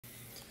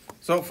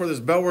So for this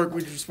bell work,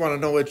 we just want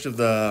to know which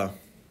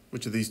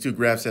of these two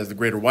graphs has the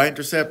greater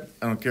y-intercept.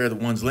 I don't care the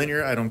one's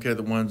linear. I don't care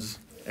the one's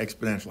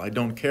exponential. I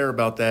don't care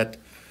about that.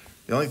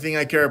 The only thing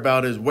I care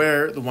about is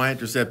where the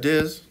y-intercept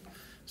is.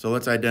 So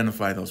let's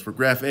identify those. For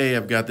graph A,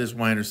 I've got this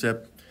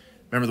y-intercept.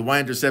 Remember, the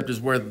y-intercept is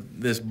where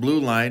this blue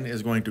line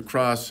is going to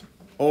cross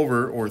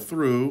over or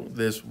through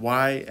this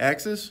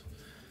y-axis,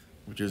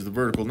 which is the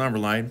vertical number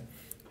line.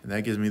 And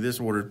that gives me this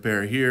ordered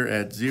pair here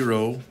at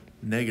 0,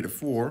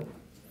 -4.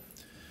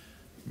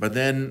 But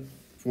then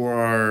for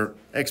our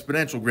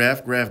exponential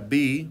graph, graph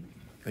B,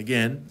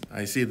 again,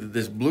 I see that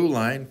this blue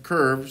line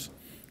curves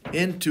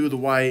into the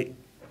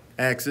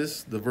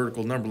y-axis, the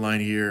vertical number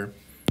line here,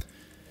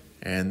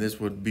 and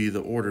this would be the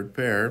ordered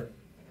pair.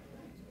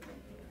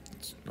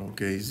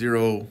 Okay,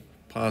 0,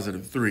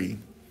 +3.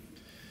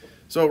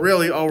 So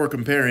really all we're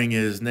comparing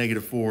is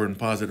 -4 and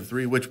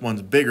 +3. Which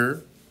one's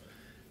bigger?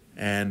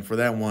 And for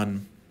that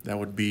one, that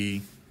would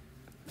be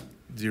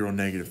 0,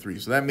 -3.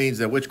 So that means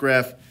that which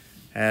graph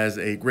has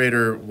a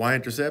greater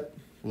y-intercept?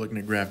 We're looking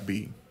at graph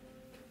B.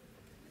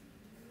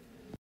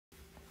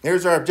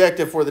 Here's our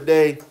objective for the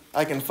day.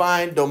 I can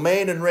find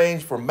domain and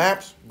range for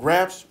maps,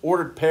 graphs,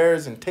 ordered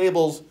pairs, and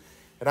tables,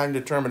 and I can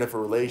determine if a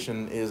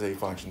relation is a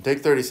function.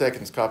 Take 30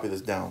 seconds, copy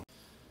this down.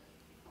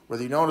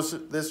 Whether you notice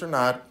this or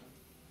not,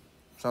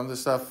 some of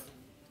this stuff,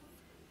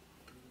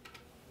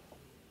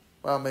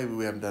 well, maybe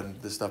we haven't done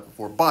this stuff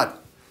before,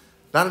 but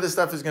none of this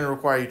stuff is going to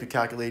require you to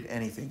calculate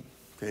anything.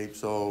 Okay,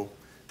 so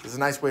this is a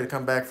nice way to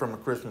come back from a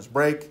Christmas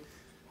break.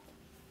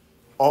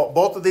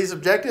 Both of these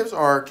objectives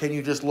are, can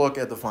you just look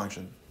at the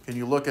function? Can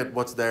you look at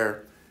what's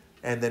there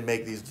and then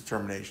make these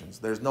determinations?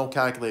 There's no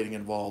calculating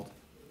involved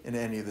in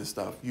any of this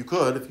stuff. You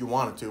could if you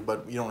wanted to,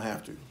 but you don't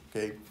have to,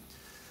 okay?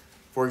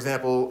 For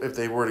example, if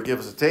they were to give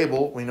us a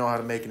table, we know how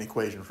to make an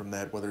equation from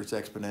that, whether it's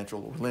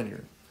exponential or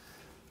linear.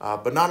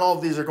 But not all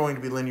of these are going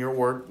to be linear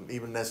or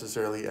even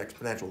necessarily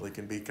exponential. They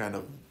can be kind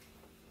of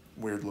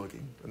weird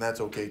looking, and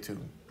that's okay too.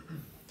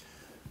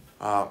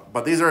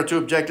 But these are our two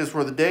objectives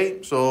for the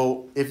day.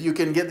 So if you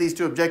can get these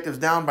two objectives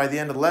down by the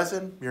end of the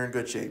lesson, you're in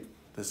good shape.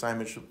 The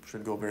assignment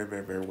should go very,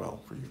 very, very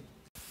well for you.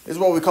 This is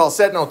what we call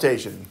set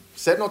notation.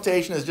 Set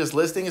notation is just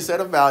listing a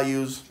set of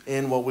values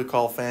in what we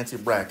call fancy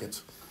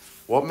brackets.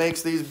 What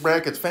makes these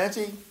brackets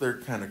fancy? They're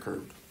kind of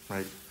curved,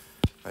 right?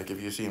 Like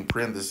if you see in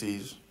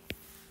parentheses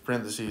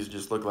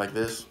just look like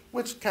this,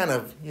 which kind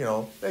of,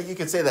 you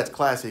could say that's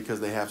classy because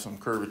they have some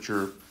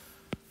curvature.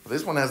 But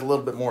this one has a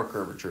little bit more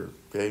curvature,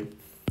 okay?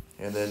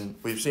 And then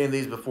we've seen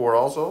these before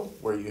also,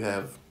 where you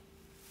have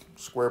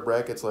square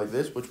brackets like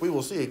this, which we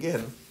will see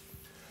again.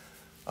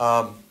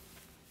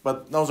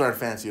 But those aren't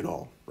fancy at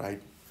all,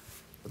 right?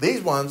 But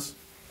these ones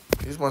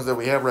that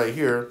we have right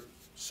here,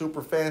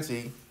 super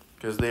fancy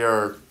because they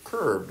are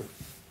curved,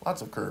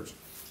 lots of curves.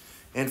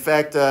 In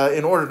fact,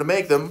 in order to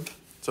make them,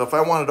 so if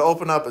I wanted to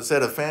open up a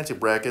set of fancy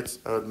brackets,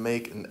 I would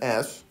make an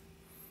S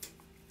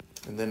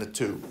and then a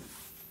 2.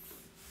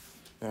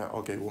 Yeah,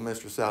 okay, well,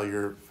 Mr. Sal,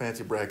 your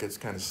fancy brackets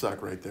kind of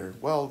suck right there.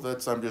 Well,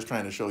 I'm just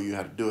trying to show you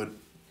how to do it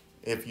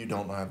if you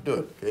don't know how to do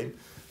it, okay?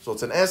 So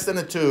it's an S and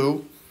a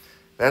 2.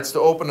 That's to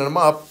open them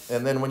up,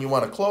 and then when you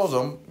want to close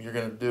them, you're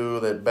going to do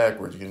that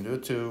backwards. You're going to do a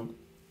 2,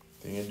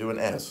 then you're going to do an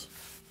S.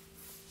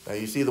 Now,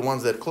 you see the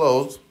ones that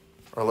close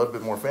are a little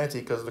bit more fancy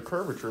because the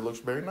curvature looks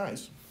very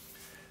nice.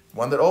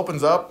 One that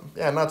opens up,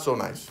 yeah, not so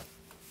nice.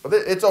 But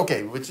it's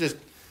okay. We're just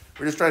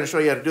trying to show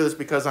you how to do this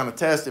because on a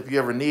test, if you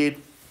ever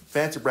need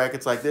fancy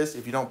brackets like this,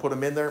 if you don't put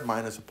them in there,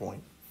 minus a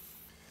point.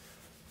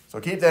 So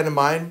keep that in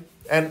mind.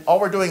 And all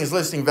we're doing is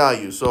listing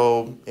values.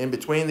 So in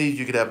between these,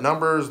 you could have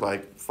numbers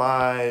like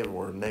 5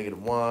 or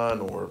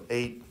 -1 or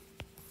 8,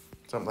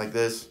 something like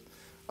this.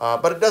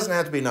 But it doesn't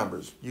have to be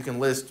numbers. You can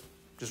list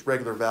just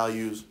regular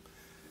values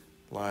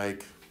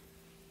like,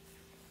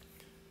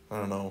 I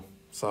don't know,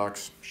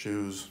 socks,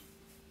 shoes,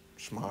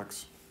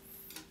 schmucks,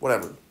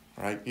 whatever,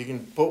 right? You can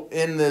put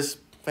in this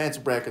fancy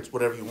brackets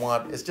whatever you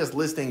want. It's just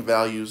listing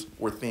values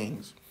or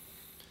things.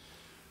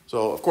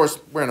 So, of course,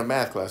 we're in a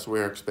math class, so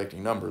we're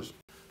expecting numbers.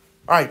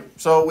 All right,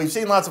 so we've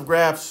seen lots of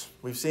graphs.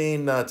 We've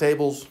seen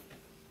tables.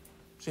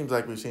 Seems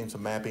like we've seen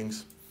some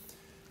mappings.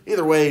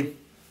 Either way,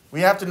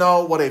 we have to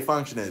know what a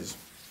function is.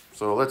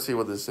 So let's see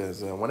what this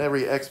says. When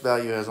every x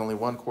value has only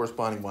one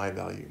corresponding y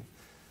value.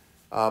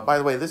 By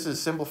the way, this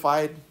is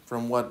simplified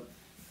from what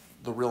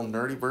the real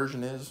nerdy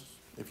version is.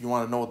 If you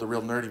want to know what the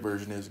real nerdy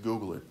version is,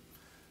 Google it.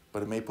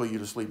 But it may put you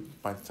to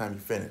sleep by the time you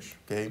finish,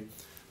 okay?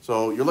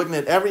 So you're looking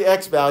at every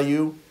x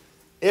value.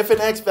 If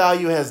an x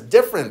value has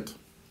different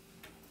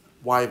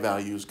y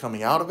values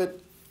coming out of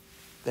it,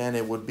 then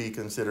it would be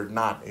considered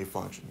not a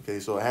function, okay?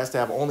 So it has to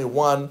have only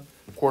one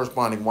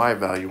corresponding y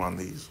value on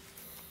these.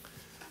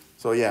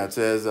 So yeah, it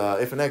says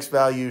if an x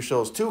value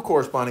shows 2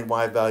 corresponding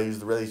y values,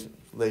 the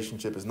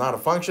relationship is not a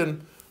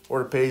function.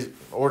 Ordered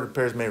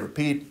pairs may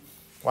repeat.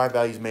 Y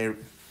values may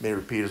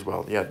repeat as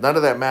well. Yeah, none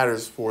of that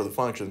matters for the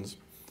functions.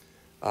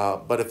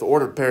 But if the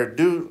ordered pair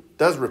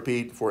does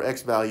repeat for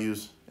x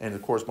values and the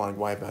corresponding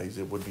y values,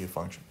 it would be a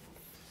function.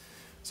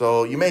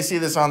 So you may see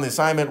this on the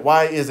assignment,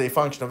 y is a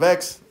function of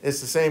x.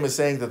 It's the same as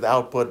saying that the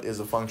output is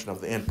a function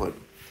of the input.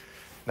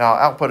 Now,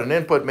 output and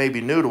input may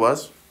be new to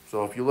us.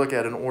 So if you look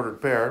at an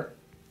ordered pair,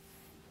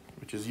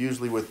 which is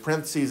usually with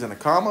parentheses and a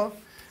comma,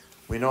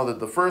 we know that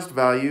the first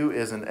value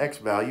is an x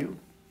value.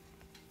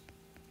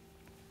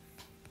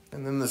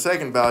 And then the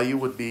second value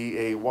would be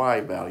a y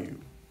value.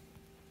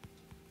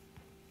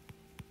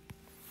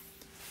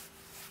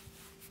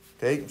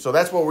 Okay, so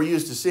that's what we're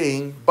used to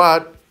seeing,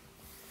 but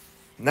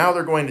now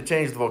they're going to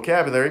change the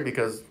vocabulary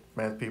because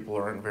math people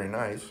aren't very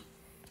nice.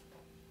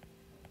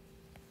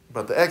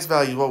 But the x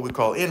value is what we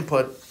call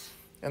input,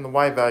 and the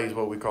y value is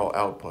what we call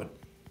output.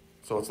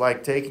 So it's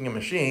like taking a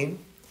machine,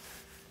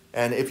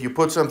 and if you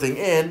put something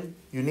in,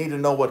 you need to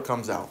know what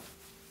comes out.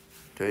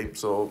 Okay,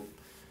 so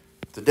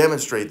to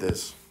demonstrate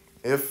this,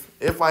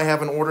 if I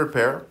have an ordered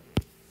pair,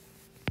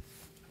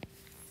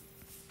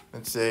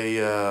 let's say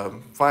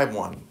 5,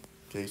 1.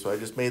 Okay, so I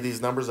just made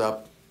these numbers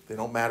up. They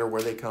don't matter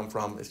where they come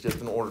from. It's just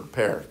an ordered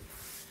pair.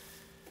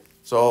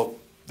 So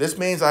this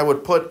means I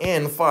would put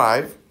in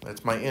 5.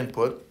 That's my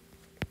input.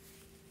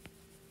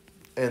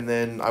 And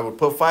then I would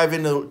put 5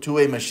 into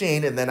a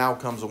machine, and then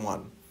out comes a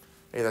 1.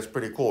 Hey, that's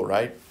pretty cool,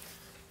 right?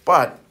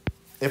 But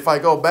if I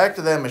go back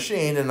to that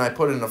machine and I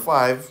put in a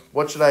 5,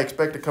 what should I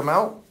expect to come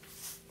out?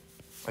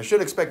 I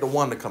should expect a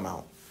 1 to come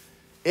out.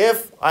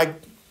 If I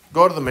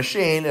go to the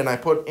machine and I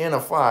put in a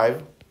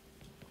 5,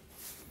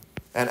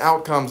 and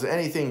out comes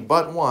anything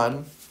but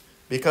 1,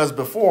 because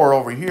before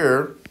over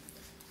here,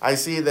 I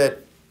see that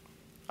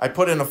I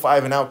put in a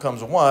 5 and out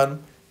comes a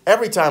 1.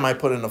 Every time I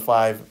put in a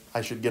 5,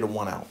 I should get a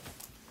 1 out.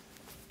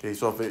 Okay,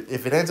 so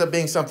if it ends up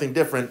being something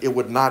different, it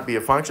would not be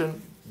a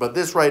function. But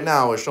this right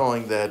now is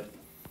showing that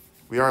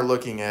we are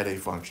looking at a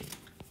function.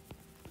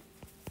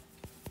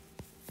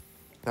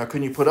 Now,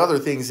 can you put other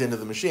things into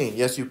the machine?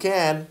 Yes, you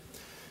can.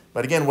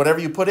 But again, whatever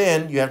you put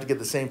in, you have to get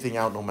the same thing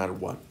out no matter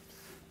what.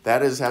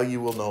 That is how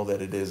you will know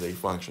that it is a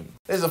function.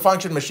 It is a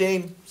function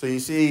machine. So you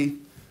see,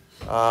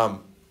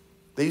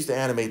 they used to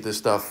animate this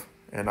stuff,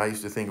 and I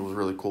used to think it was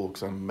really cool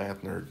because I'm a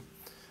math nerd.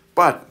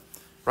 But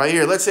right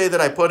here, let's say that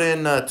I put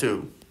in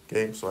 2.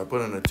 Okay, so I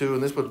put in a 2,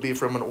 and this would be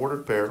from an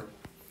ordered pair.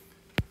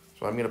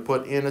 So I'm going to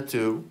put in a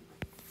 2,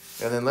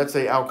 and then let's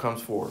say out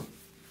comes 4.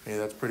 Okay,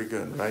 that's pretty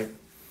good, right?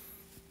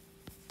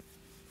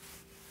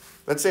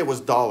 Let's say it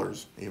was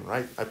dollars even,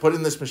 right? I put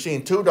in this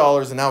machine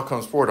 $2, and out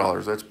comes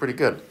 $4. That's pretty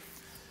good.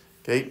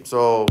 Okay,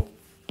 so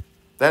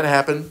that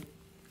happened,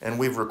 and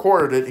we've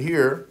recorded it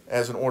here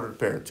as an ordered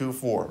pair, 2,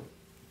 4.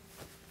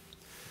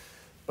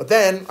 But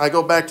then I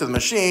go back to the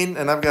machine,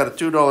 and I've got a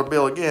 $2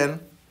 bill again,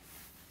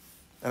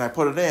 and I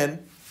put it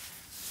in,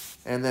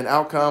 and then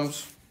out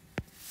comes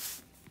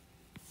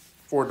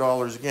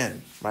 $4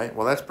 again, right?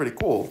 Well, that's pretty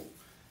cool.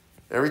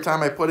 Every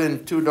time I put in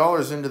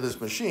 $2 into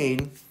this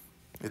machine,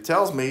 it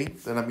tells me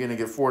that I'm going to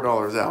get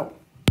 $4 out.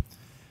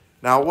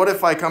 Now, what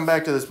if I come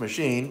back to this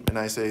machine and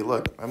I say,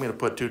 look, I'm going to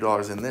put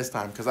 $2 in this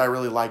time because I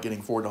really like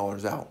getting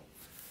 $4 out.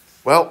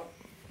 Well,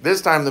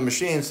 this time the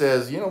machine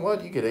says, you know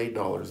what, you get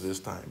 $8 this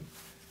time.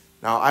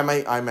 Now, I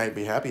might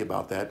be happy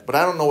about that, but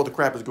I don't know what the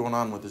crap is going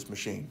on with this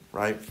machine,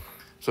 right?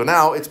 So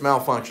now it's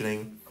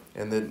malfunctioning,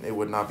 and then it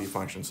would not be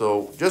function.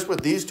 So just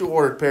with these two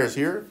ordered pairs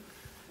here,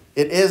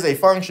 it is a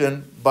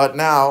function, but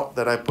now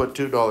that I put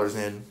 $2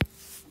 in,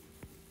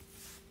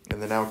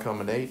 and then now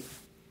come an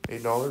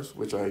 $8,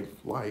 which I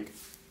like,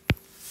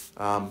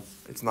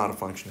 it's not a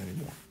function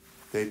anymore.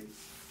 Okay?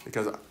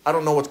 Because I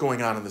don't know what's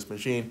going on in this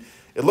machine.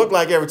 It looked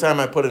like every time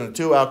I put in a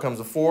 2, out comes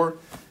a 4.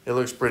 It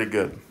looks pretty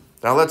good.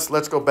 Now let's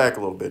go back a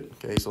little bit.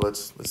 Okay, so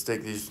let's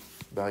take these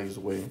values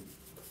away.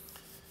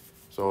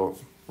 So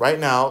right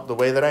now, the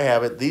way that I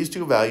have it, these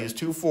two values,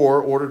 2,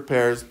 4, ordered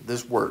pairs,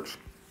 this works.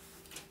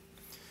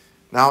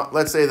 Now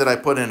let's say that I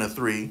put in a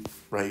 3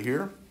 right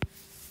here.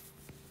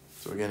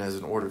 So again, as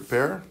an ordered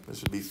pair,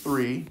 this would be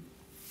 3.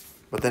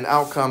 But then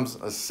out comes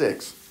a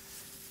 6.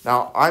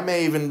 Now, I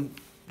may even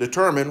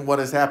determine what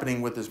is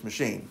happening with this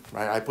machine,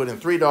 right? I put in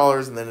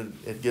 $3, and then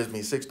it gives me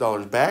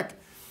 $6 back.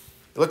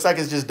 It looks like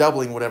it's just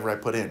doubling whatever I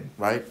put in,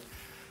 right?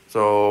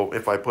 So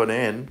if I put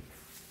in,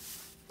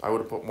 I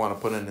would want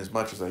to put in as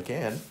much as I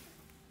can.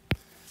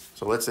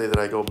 So let's say that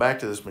I go back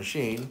to this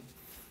machine,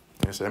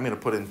 and I say I'm going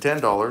to put in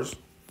 $10.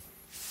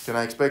 Can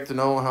I expect to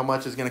know how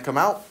much is going to come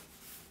out?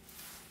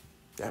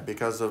 Yeah,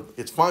 because of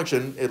its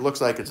function, it looks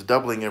like it's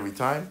doubling every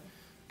time.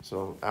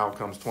 So out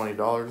comes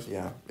 $20.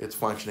 Yeah, it's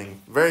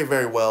functioning very,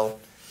 very well.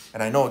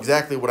 And I know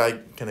exactly what I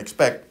can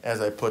expect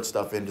as I put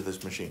stuff into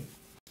this machine.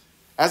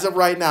 As of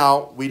right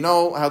now, we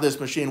know how this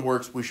machine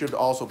works. We should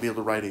also be able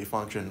to write a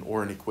function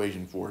or an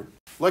equation for it.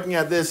 Looking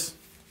at this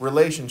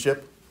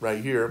relationship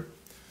right here,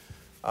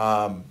 we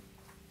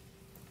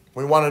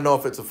want to know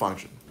if it's a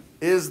function.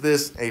 Is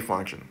this a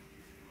function?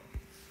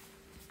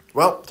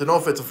 Well, to know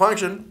if it's a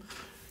function,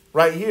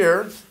 right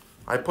here,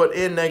 I put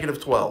in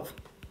 -12.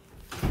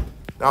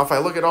 Now, if I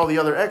look at all the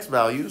other x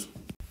values,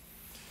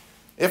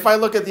 if I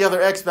look at the other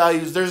x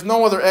values, there's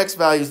no other x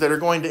values that are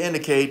going to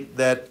indicate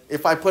that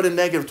if I put in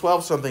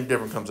 -12, something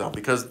different comes out,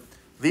 because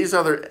these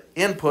other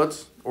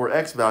inputs, or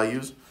x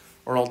values,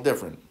 are all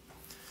different.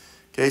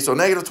 Okay, so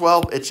negative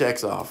 12, it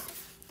checks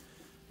off.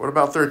 What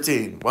about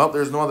 13? Well,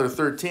 there's no other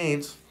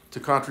 13s to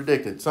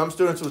contradict it. Some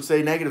students would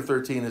say negative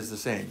 13 is the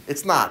same.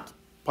 It's not.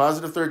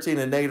 Positive 13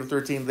 and negative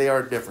 13, they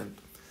are different.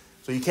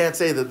 So you can't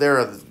say that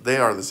they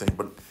are the same.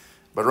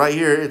 But right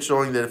here, it's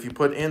showing that if you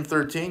put in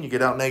 13, you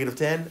get out negative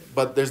 10,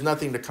 but there's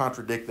nothing to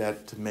contradict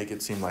that to make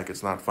it seem like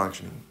it's not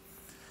functioning.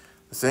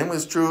 The same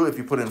is true if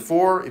you put in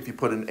 4, if you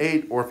put in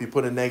 8, or if you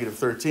put in negative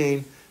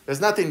 13.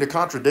 There's nothing to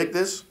contradict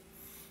this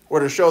or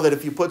to show that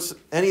if you put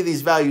any of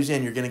these values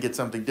in, you're going to get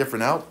something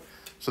different out.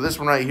 So this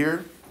one right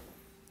here,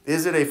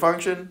 is it a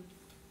function?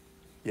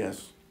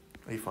 Yes,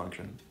 a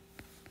function.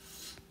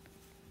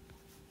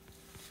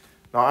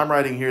 Now I'm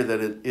writing here that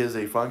it is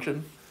a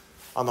function.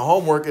 On the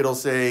homework, it'll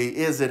say,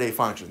 is it a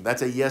function?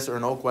 That's a yes or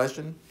no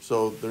question.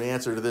 So the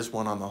answer to this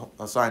one on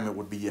the assignment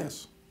would be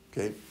yes.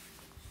 Okay.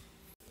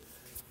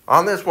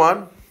 On this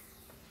one,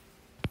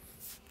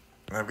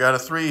 I've got a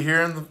 3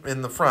 here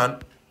in the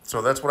front.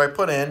 So that's what I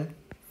put in.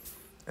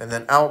 And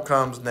then out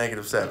comes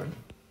negative 7.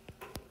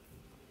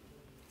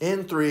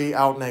 In 3,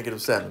 out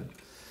negative 7.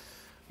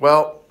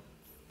 Well,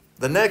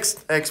 the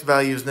next x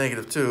value is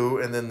negative 2,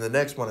 and then the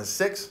next one is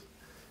 6.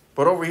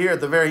 But over here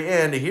at the very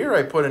end, here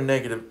I put in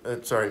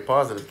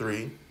positive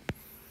 3.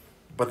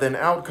 But then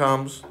out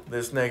comes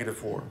this negative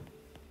 4.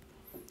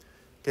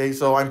 Okay,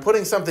 so I'm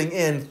putting something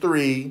in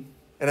 3,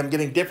 and I'm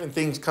getting different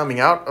things coming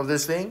out of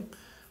this thing.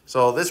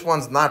 So this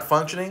one's not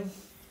functioning.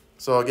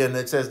 So again,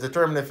 it says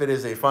determine if it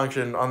is a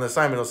function. On the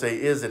assignment, it'll say,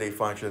 is it a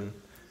function?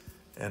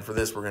 And for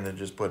this, we're going to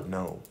just put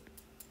no.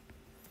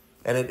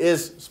 And it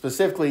is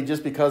specifically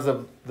just because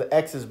of the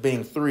x's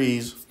being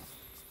 3s,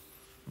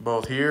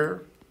 both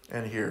here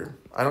and here.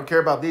 I don't care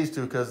about these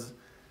two because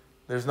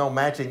there's no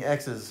matching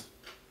x's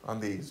on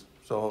these.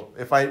 So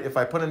if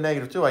I put in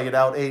negative 2, I get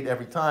out 8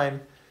 every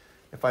time.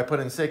 If I put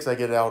in 6, I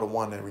get out a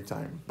 1 every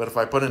time. But if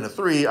I put in a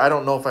 3, I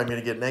don't know if I'm going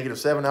to get negative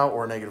 7 out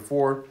or negative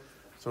 4.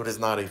 So it is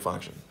not a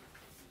function.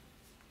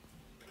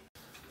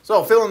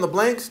 So fill in the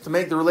blanks to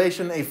make the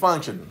relation a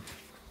function.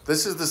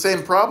 This is the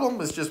same problem.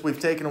 It's just we've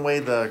taken away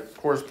the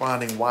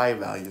corresponding y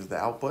values, the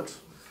outputs,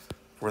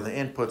 for the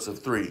inputs of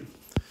 3.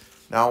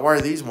 Now, why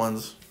are these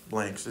ones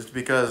blanks? It's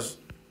because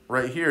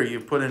right here you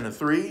put in a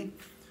 3,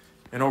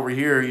 and over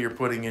here you're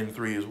putting in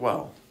 3 as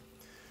well.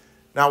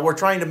 Now, we're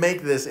trying to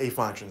make this a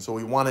function, so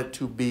we want it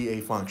to be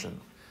a function.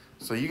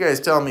 So you guys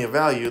tell me a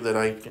value that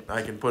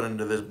I can put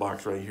into this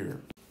box right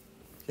here.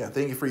 Yeah,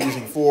 thank you for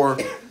using 4,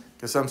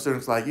 because some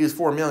students like, use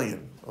 4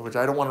 million, which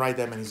I don't want to write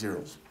that many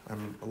zeros.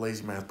 I'm a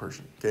lazy math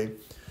person, okay?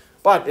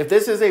 But if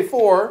this is a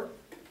 4,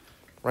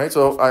 right,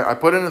 so I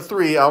put in a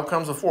 3, out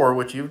comes a 4,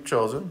 which you've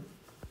chosen,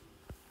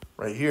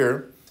 right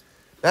here.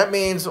 That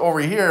means over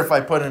here, if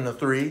I put in a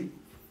 3,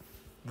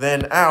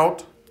 then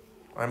out,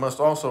 I must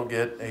also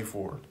get a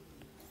 4.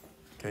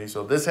 Okay,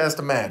 so this has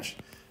to match.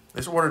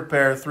 This ordered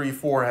pair 3,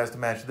 4 has to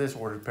match this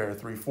ordered pair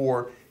 3,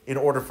 4 in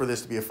order for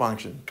this to be a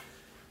function.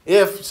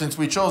 Since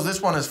we chose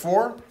this one as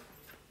 4,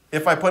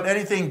 if I put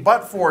anything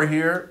but 4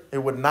 here, it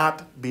would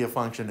not be a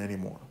function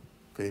anymore.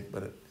 Okay,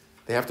 but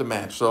they have to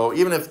match. So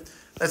even if,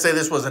 let's say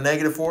this was a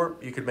negative 4,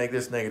 you could make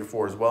this negative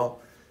 4 as well,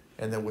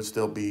 and then would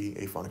still be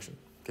a function.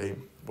 Okay,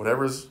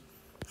 whatever's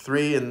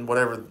 3 and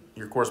whatever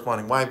your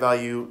corresponding y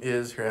value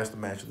is, here has to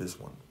match this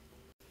one.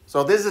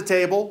 So this is a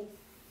table.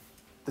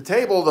 The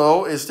table,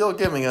 though, is still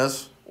giving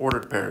us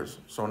ordered pairs.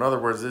 So in other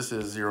words, this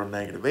is 0,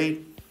 negative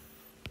 8.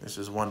 This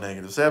is 1,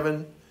 negative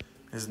 7.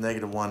 This is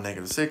negative 1,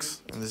 negative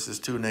 6. And this is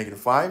 2, negative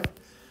 5.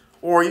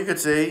 Or you could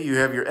say you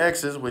have your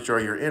x's, which are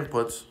your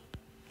inputs.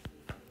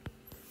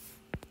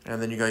 And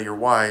then you got your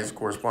y's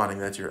corresponding.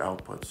 That's your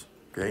outputs.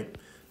 Okay?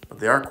 But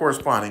they are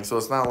corresponding, so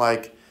it's not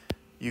like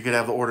you could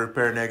have the ordered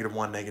pair negative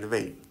 1, negative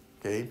 8.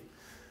 Okay?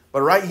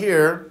 But right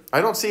here,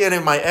 I don't see any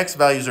of my x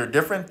values are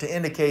different to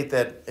indicate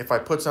that if I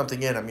put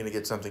something in, I'm going to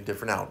get something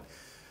different out.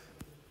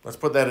 Let's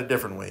put that a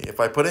different way. If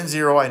I put in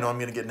 0, I know I'm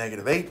going to get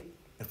negative 8.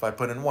 If I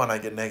put in 1, I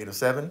get negative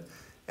 7.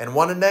 And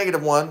 1 and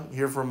negative 1,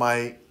 here for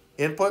my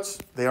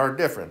inputs, they are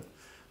different.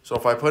 So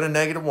if I put in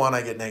negative 1,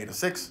 I get negative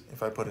 6.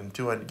 If I put in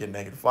 2, I get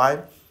negative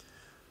 5.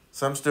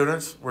 Some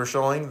students were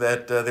showing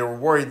that they were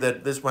worried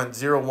that this went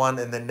 0, 1,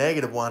 and then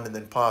negative 1, and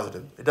then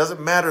positive. It doesn't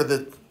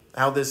matter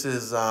how this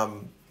is...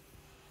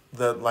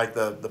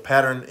 the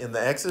pattern in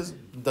the x's,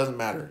 it doesn't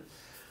matter.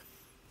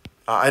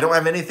 I don't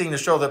have anything to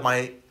show that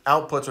my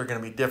outputs are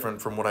going to be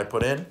different from what I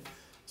put in.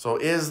 So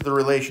is the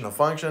relation a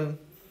function?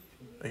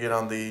 Again,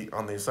 on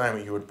the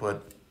assignment, you would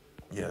put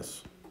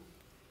yes.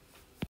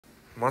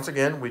 Once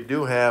again, we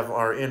do have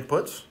our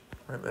inputs.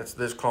 Right? That's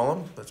this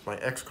column. That's my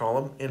x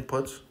column,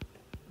 inputs.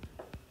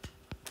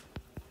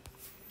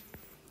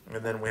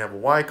 And then we have a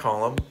y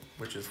column,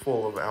 which is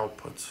full of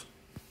outputs.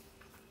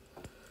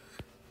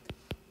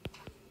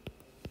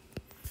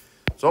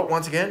 So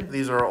once again,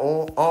 these are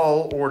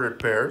all ordered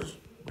pairs,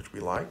 which we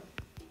like.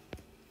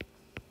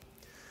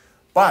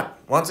 But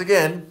once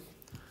again,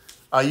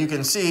 you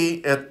can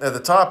see at the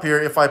top here,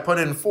 if I put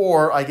in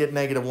 4, I get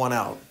negative 1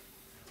 out.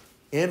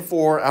 In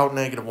 4, out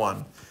negative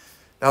 1.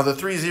 Now the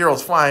 3, 0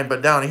 is fine,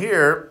 but down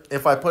here,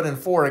 if I put in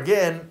 4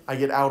 again, I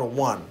get out a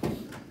 1.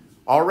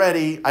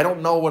 already I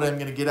don't know what I'm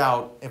going to get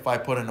out if I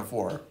put in a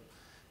 4.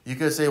 You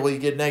could say, well, you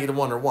get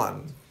 -1 or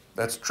 1.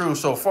 That's true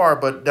so far,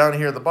 but down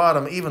here at the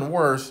bottom, even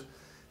worse,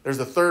 there's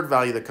a third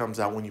value that comes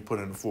out when you put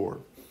in a 4.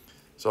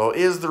 So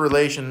is the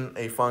relation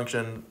a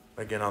function?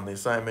 Again, on the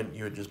assignment,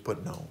 you would just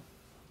put no.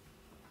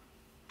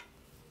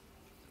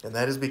 And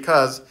that is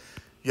because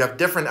you have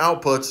different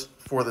outputs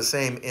for the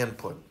same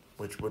input,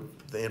 which would,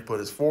 the input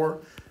is 4,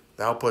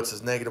 the outputs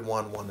is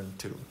 -1, 1, and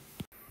 2.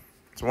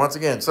 So once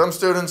again, some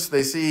students,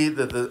 they see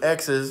that the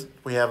x's,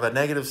 we have a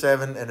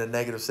 -7 and a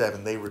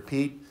 -7. They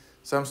repeat.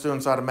 Some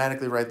students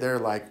automatically right there,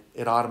 like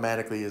it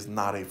automatically is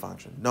not a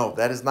function. No,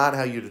 that is not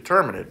how you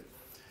determine it.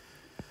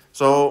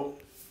 So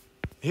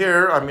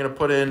here I'm going to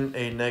put in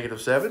a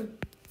 -7,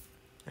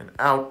 and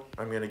out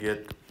I'm going to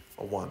get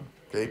a 1.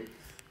 Okay,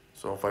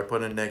 so if I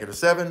put in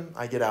 -7,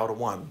 I get out a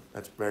 1.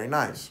 That's very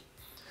nice.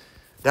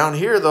 Down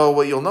here, though,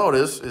 what you'll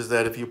notice is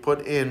that if you put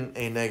in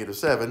a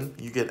 -7,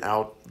 you get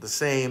out the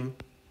same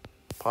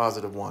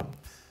 +1.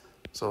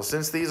 So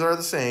since these are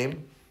the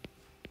same,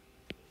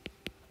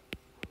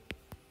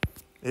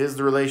 is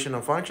the relation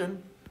a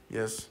function?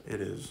 Yes,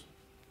 it is.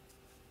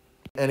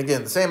 And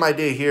again, the same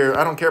idea here.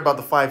 I don't care about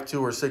the 5,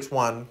 2, or 6,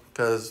 1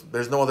 because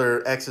there's no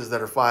other x's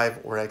that are 5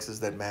 or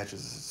x's that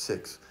matches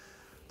 6.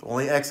 The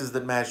only x's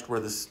that matched were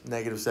the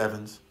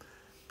 -7s,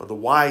 but the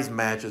y's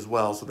match as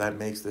well, so that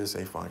makes this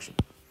a function.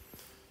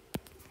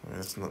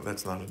 That's not a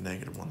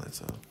 -1,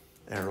 that's an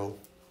arrow.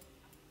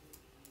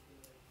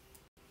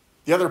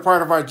 The other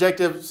part of our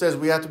objective says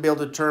we have to be able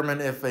to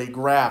determine if a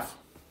graph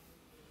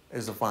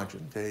is a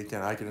function. Okay,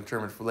 I can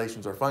determine if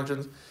relations are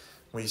functions.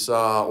 We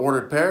saw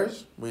ordered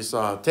pairs, we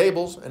saw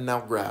tables, and now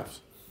graphs.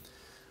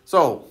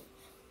 So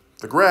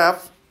the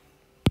graph,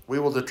 we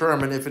will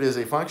determine if it is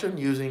a function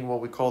using what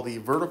we call the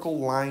vertical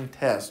line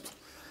test.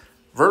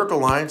 Vertical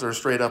lines are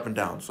straight up and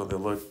down, so they'll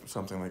look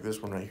something like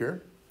this one right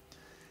here.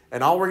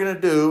 And all we're going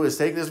to do is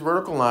take this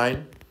vertical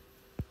line,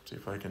 see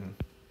if I can,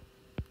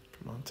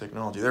 come on,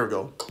 technology, there we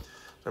go.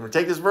 So I'm going to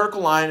take this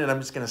vertical line and I'm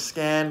just going to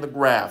scan the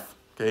graph.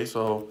 Okay,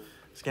 so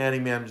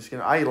scanning me,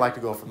 I like to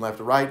go from left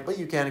to right, but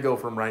you can go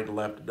from right to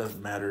left, it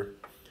doesn't matter.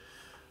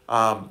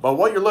 But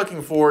what you're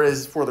looking for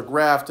is for the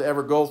graph to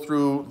ever go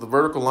through the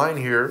vertical line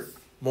here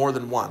more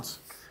than once.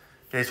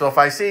 Okay, so if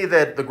I see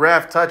that the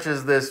graph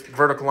touches this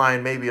vertical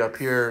line maybe up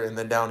here and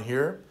then down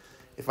here,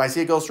 if I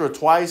see it goes through it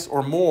twice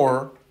or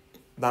more,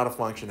 not a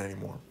function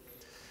anymore.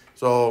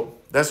 So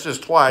that's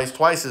just twice.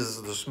 Twice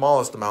is the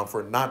smallest amount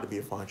for it not to be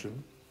a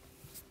function.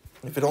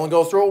 If it only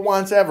goes through it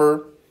once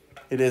ever,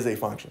 it is a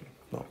function.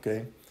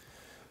 Okay.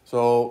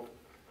 So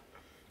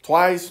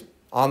twice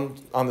on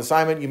the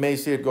assignment, you may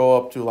see it go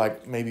up to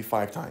like maybe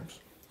 5 times.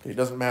 Okay, it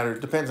doesn't matter.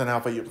 It depends on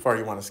how far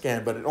you want to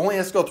scan, but it only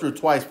has to go through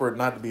twice for it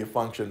not to be a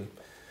function.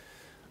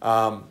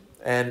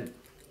 And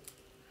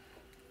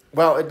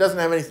well, it doesn't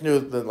have anything to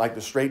do with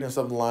the straightness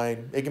of the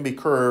line. It can be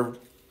curved.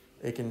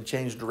 It can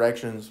change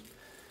directions.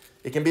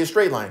 It can be a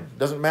straight line. It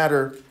doesn't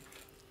matter.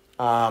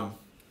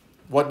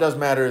 What does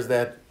matter is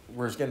that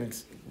we're going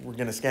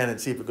to scan it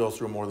and see if it goes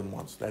through more than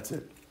once. That's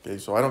it. Okay,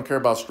 so I don't care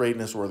about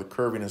straightness or the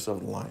curviness of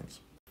the lines.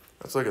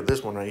 Let's look at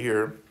this one right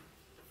here.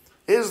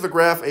 Is the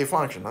graph a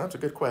function? That's a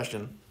good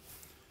question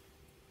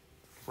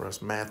for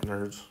us math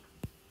nerds.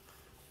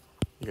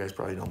 You guys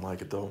probably don't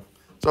like it though.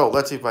 So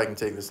let's see if I can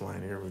take this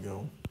line. Here we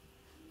go.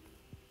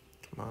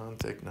 Come on,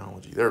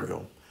 technology. There we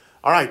go.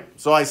 All right,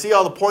 so I see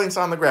all the points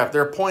on the graph.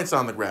 There are points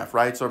on the graph,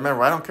 right? So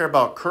remember, I don't care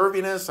about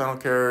curviness. I don't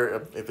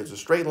care if it's a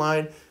straight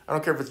line. I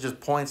don't care if it's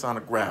just points on a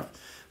graph.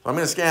 So I'm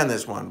going to scan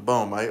this one.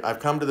 Boom. I've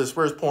come to this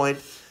first point,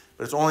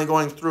 but it's only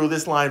going through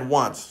this line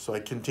once. So I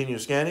continue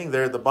scanning.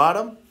 There at the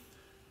bottom,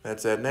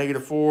 that's at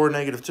 -4,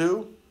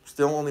 -2.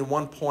 Still only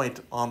 1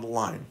 point on the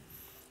line.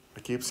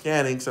 I keep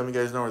scanning. Some of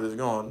you guys know where this is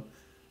going.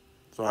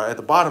 So at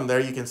the bottom there,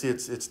 you can see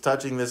it's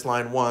touching this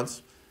line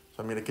once.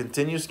 So I'm going to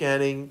continue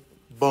scanning.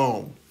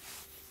 Boom.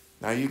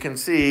 Now you can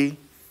see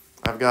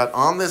I've got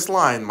on this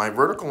line, my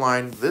vertical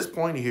line, this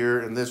point here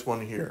and this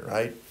one here,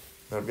 right?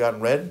 I've got in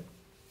red.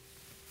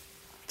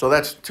 So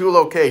that's 2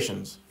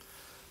 locations.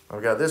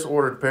 I've got this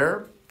ordered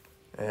pair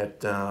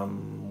at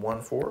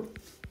 1, 4.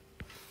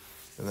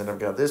 And then I've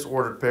got this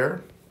ordered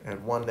pair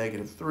at 1,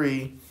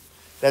 -3.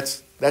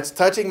 That's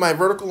touching my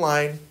vertical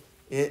line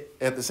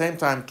at the same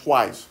time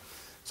twice.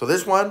 So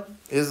this one,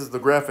 is the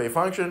graph a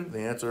function? The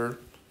answer,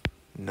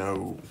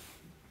 no.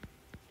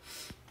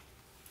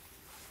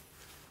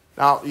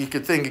 Now, you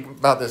could think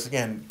about this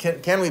again.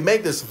 Can we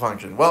make this a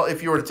function? Well,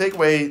 if you were to take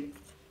away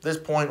this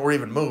point or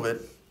even move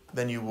it,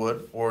 then you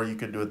would. Or you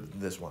could do it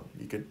this one.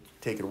 You could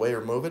take it away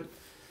or move it.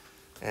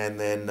 And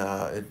then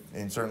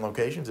in certain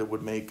locations, it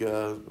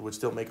would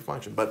still make a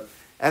function. But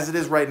as it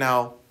is right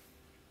now,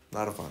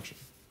 not a function.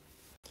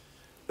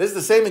 This is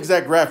the same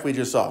exact graph we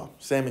just saw.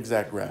 Same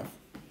exact graph.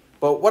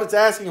 But what it's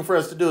asking for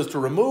us to do is to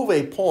remove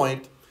a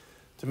point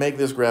to make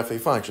this graph a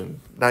function.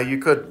 Now, you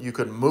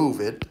could move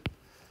it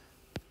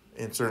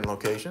in certain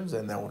locations,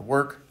 and that would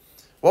work.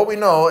 What we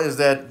know is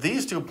that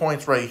these 2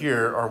 points right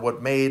here are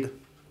what made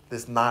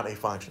this not a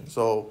function.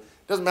 So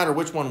it doesn't matter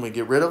which one we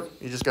get rid of.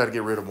 You just got to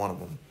get rid of one of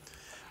them.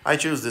 I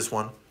choose this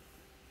one.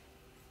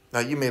 Now,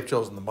 you may have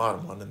chosen the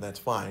bottom one, and that's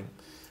fine.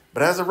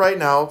 But as of right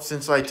now,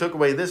 since I took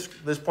away this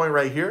point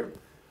right here,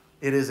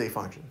 it is a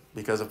function.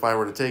 Because if I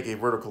were to take a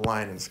vertical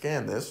line and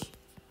scan this,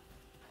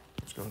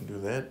 let's go and do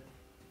that.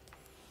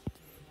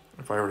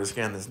 If I were to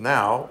scan this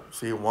now,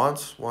 see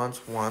once.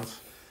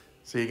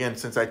 See again,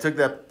 since I took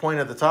that point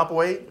at the top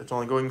away, it's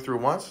only going through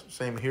once.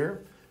 Same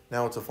here.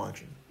 Now it's a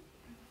function.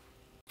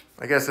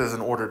 I guess as an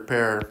ordered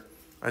pair,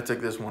 I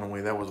took this one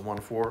away. That was 1,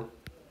 4.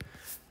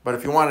 But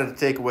if you wanted to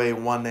take away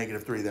 1,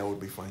 -3, that would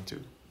be fine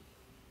too.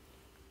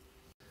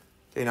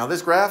 Okay, now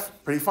this graph,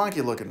 pretty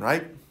funky looking,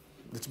 right?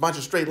 It's a bunch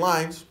of straight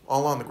lines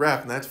all on the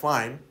graph, and that's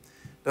fine.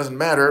 Doesn't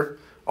matter.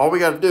 All we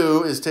got to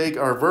do is take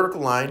our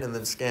vertical line and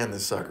then scan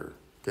this sucker.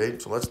 Okay,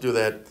 so let's do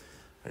that.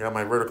 I got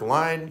my vertical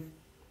line.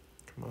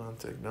 Come on,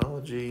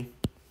 technology.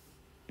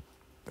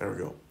 There we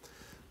go.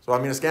 So I'm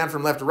going to scan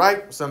from left to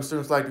right. Some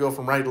students like to go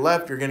from right to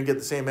left. You're going to get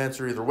the same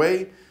answer either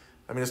way.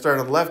 I'm going to start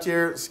on the left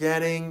here,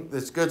 scanning.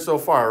 That's good so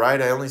far,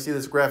 right? I only see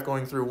this graph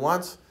going through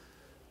once.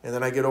 And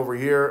then I get over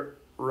here,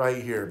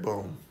 right here,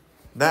 boom.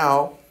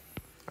 Now,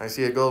 I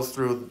see it goes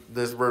through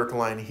this vertical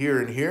line here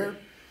and here.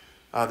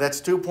 That's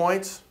 2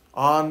 points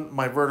on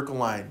my vertical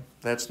line.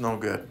 That's no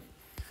good.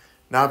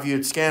 Now, if you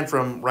had scanned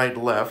from right to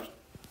left,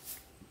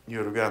 you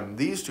would have gotten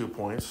these 2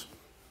 points,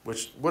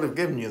 which would have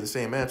given you the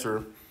same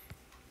answer.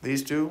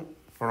 These two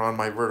are on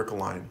my vertical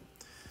line.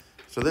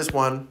 So this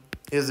one,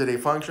 is it a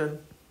function?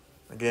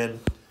 Again,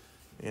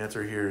 the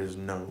answer here is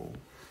no.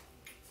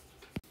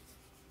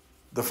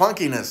 The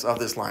funkiness of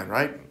this line,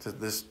 right?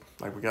 This,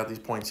 like we got these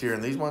points here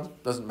and these ones,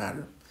 doesn't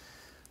matter.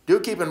 Do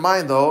keep in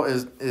mind though,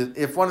 is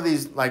if one of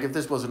these, like if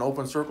this was an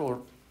open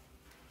circle,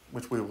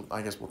 which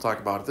I guess we'll talk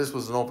about, if this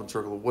was an open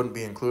circle, it wouldn't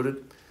be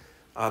included.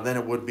 Then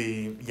it would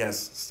be,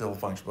 yes, still a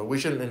function, but we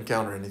shouldn't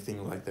encounter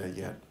anything like that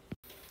yet.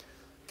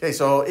 Okay,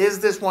 so is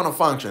this one a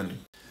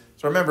function?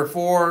 So remember,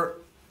 for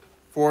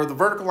the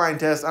vertical line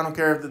test, I don't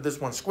care if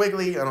this one's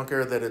squiggly, I don't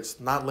care that it's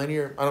not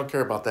linear, I don't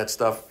care about that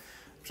stuff.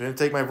 So I'm going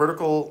to take my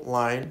vertical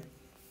line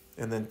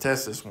and then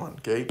test this one,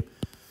 okay?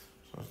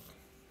 So,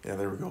 yeah,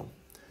 there we go.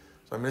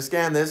 So I'm going to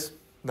scan this.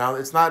 Now,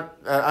 it's not,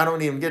 I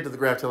don't even get to the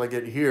graph till I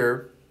get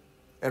here.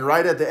 And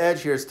right at the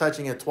edge here, it's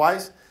touching it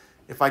twice.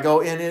 If I go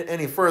in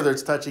any further,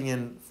 it's touching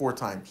in 4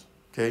 times,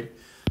 okay?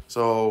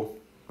 So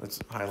let's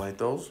highlight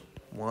those.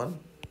 1,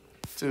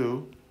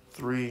 2,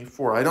 3,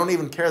 4. I don't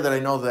even care that I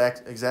know the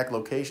exact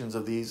locations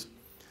of these.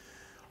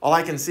 All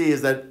I can see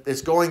is that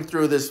it's going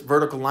through this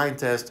vertical line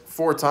test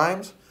 4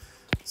 times.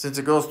 Since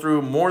it goes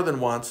through more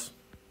than once,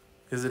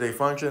 is it a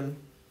function?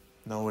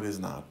 No, it is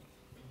not.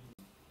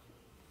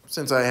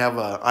 Since I have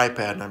an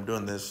iPad and I'm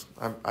doing this,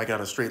 I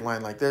got a straight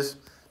line like this.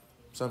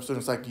 Some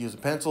students like to use a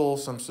pencil.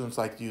 Some students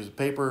like to use a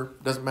paper.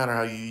 Doesn't matter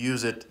how you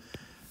use it.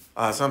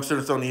 Some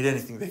students don't need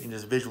anything. They can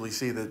just visually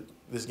see that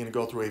this is going to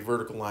go through a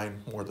vertical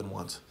line more than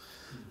once.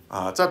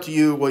 It's up to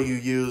you what you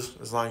use,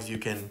 as long as you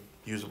can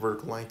use a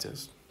vertical line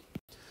test.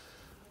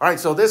 All right,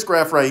 so this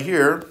graph right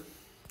here,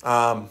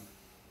 again,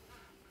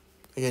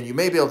 you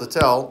may be able to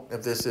tell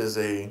if this is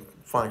a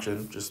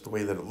function, just the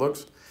way that it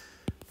looks.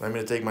 But I'm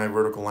going to take my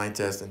vertical line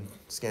test and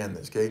scan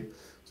this, okay?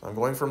 So I'm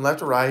going from left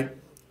to right.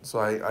 So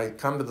I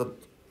come to the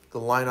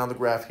line on the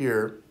graph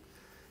here.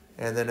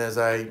 And then as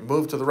I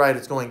move to the right,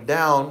 it's going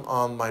down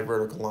on my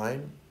vertical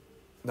line.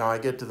 Now I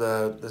get to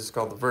this is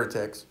called the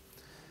vertex.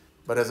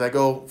 But as I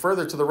go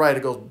further to the right,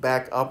 it goes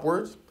back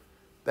upwards.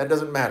 That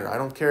doesn't matter. I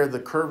don't care the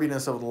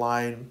curviness of the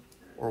line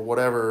or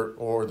whatever,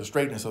 or the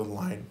straightness of the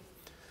line.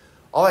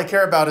 All I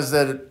care about is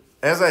that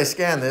as I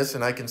scan this,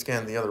 and I can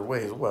scan the other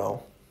way as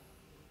well.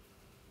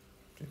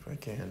 See if I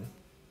can.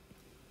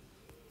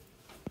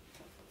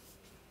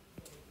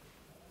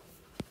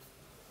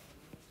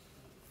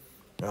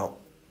 Well,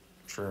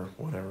 sure,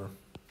 whatever.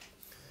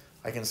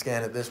 I can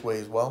scan it this way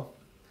as well.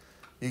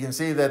 You can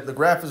see that the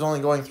graph is only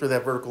going through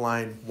that vertical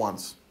line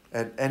once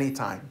at any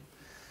time.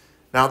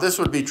 Now this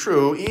would be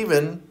true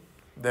even,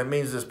 that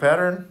means this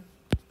pattern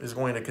is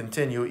going to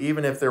continue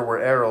even if there were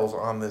arrows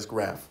on this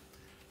graph.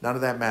 None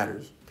of that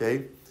matters,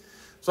 okay?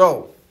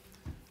 So,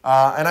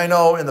 and I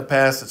know in the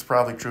past it's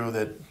probably true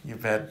that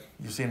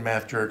you've seen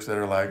math jerks that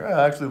are like, oh,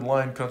 actually the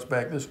line cuts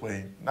back this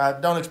way.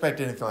 Don't expect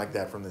anything like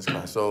that from this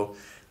class. So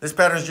this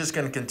pattern is just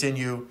going to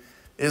continue.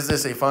 Is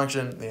this a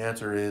function? The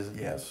answer is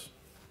yes.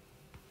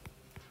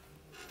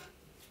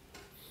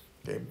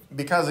 Okay,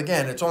 because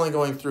again, it's only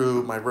going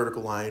through my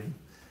vertical line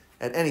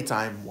at any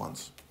time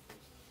once.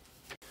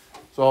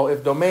 So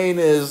if domain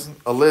is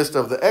a list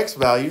of the x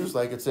values,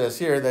 like it says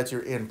here, that's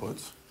your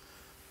inputs.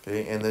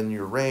 Okay, and then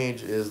your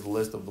range is the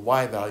list of the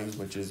y values,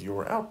 which is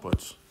your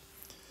outputs.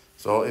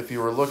 So if you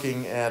were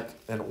looking at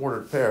an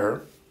ordered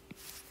pair,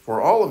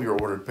 for all of your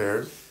ordered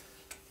pairs,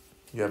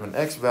 you have an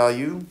x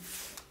value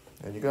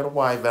and you got a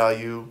y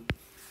value.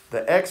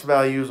 The x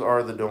values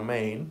are the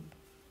domain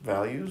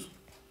values,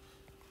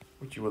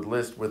 which you would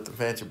list with the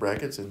fancy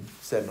brackets and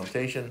set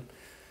notation.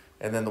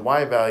 And then the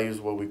y value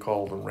is what we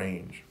call the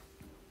range.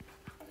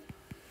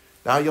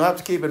 Now you'll have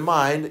to keep in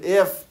mind,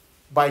 if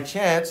by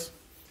chance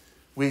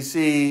we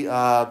see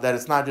that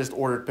it's not just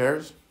ordered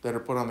pairs that are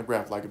put on the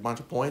graph, like a bunch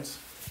of points,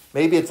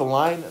 maybe it's a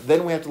line.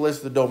 Then we have to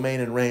list the domain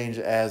and range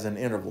as an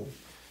interval,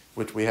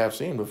 which we have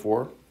seen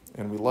before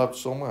and we loved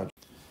so much.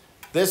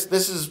 This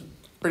is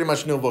pretty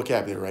much new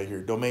vocabulary right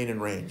here, domain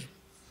and range.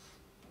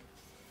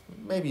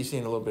 Maybe you've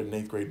seen a little bit in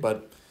 8th grade,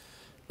 but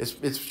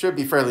it should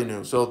be fairly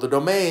new. So the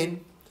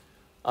domain,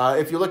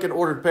 if you look at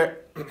ordered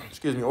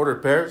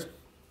pairs,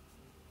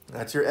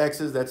 that's your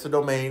x's, that's the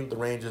domain. The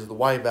range is the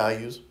y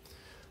values.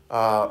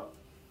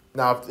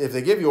 Now, if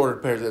they give you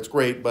ordered pairs, that's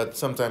great, but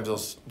sometimes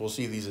we'll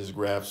see these as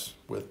graphs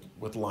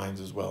with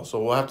lines as well.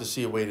 So we'll have to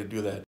see a way to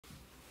do that.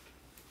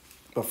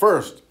 But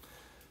first,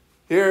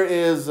 here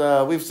is,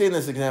 we've seen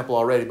this example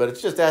already, but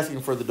it's just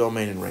asking for the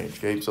domain and range,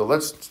 okay? So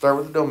let's start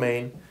with the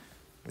domain.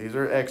 These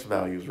are x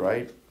values,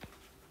 right?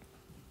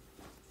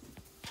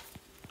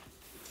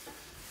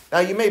 Now,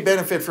 you may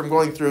benefit from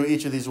going through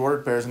each of these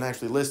ordered pairs and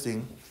actually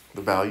listing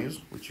the values,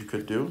 which you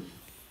could do.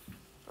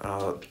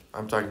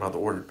 I'm talking about the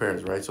ordered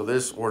pairs, right? So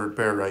this ordered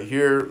pair right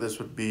here, this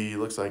would be,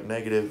 looks like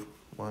negative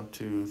 1,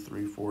 2,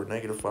 3, 4,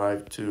 negative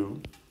 5,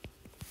 2.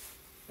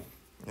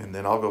 And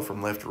then I'll go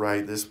from left to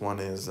right. This one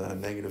is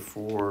negative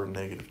 4,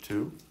 negative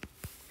 2.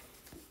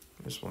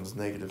 This one's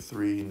negative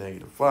 3,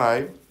 negative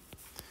 5.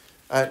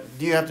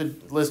 Do you have to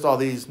list all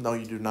these? No,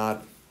 you do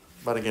not.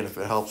 But again, if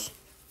it helps,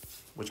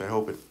 which I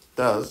hope it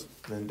does,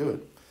 then do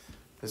it.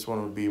 This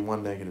one would be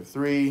 1, negative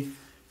 3.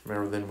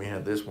 Remember, then we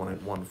had this one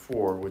at 1,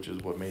 4, which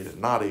is what made it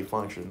not a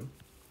function.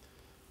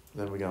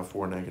 Then we got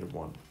 4, negative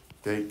 1.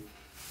 Okay?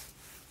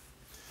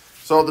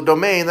 So the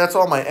domain, that's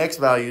all my x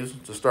values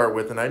to start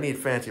with, and I need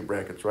fancy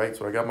brackets, right?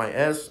 So I got my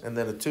s and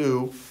then a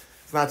 2.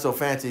 It's not so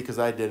fancy because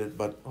I did it,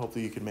 but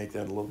hopefully you can make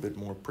that a little bit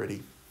more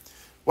pretty.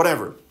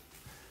 Whatever.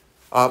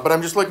 But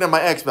I'm just looking at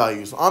my x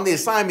values. On the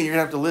assignment, you're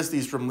going to have to list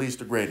these from least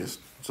to greatest.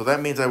 So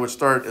that means I would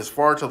start as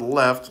far to the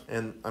left,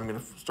 and I'm going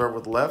to start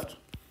with the left,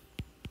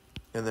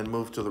 and then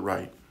move to the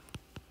right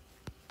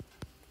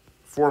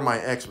for my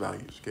x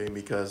values, okay?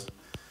 Because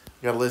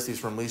you got to list these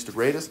from least to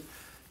greatest.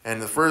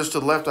 And the furthest to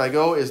the left I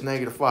go is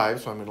negative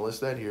 5, so I'm going to list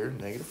that here,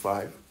 negative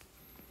 5.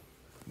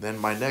 Then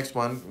my next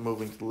one,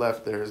 moving to the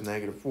left there, is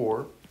negative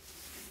 4.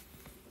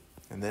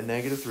 And then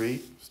negative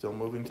 3, still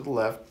moving to the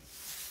left.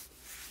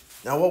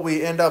 Now what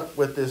we end up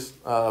with this,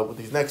 with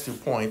these next 2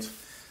 points,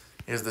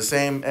 is the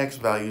same x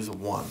values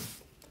of 1.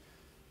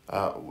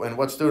 And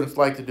what students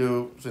like to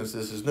do, since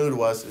this is new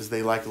to us, is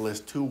they like to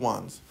list 2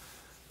 1s.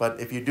 But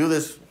if you do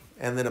this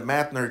and then a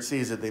math nerd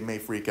sees it, they may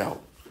freak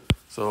out.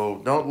 So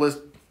don't list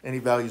any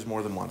values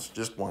more than once,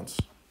 just once.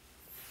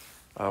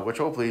 Which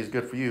hopefully is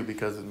good for you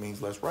because it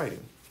means less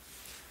writing.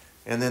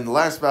 And then the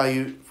last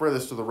value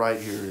furthest to the right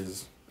here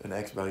is an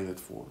x value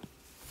that's 4.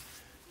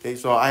 Okay,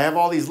 so I have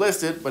all these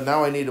listed, but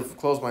now I need to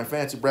close my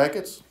fancy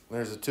brackets.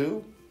 There's a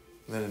 2,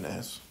 and then an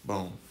s.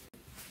 Boom.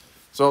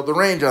 So the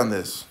range on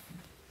this,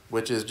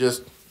 which is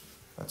just,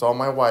 that's all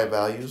my y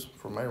values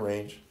for my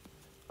range.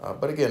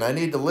 But again, I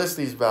need to list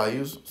these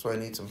values, so I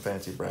need some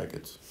fancy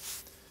brackets.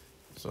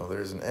 So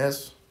there's an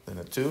s, then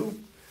a 2.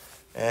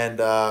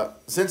 And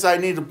since I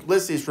need to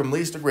list these from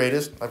least to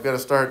greatest, I've got to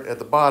start at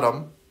the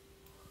bottom.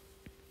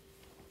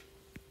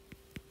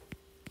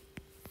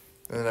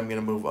 And then I'm going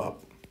to move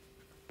up.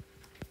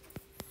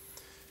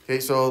 Okay,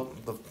 so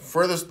the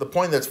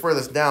point that's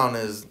furthest down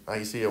is,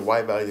 I see a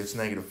y value that's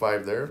negative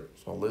 5 there.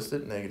 So I'll list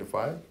it, negative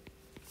 5.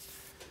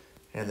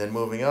 And then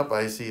moving up,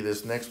 I see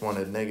this next one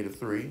at negative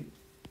 3.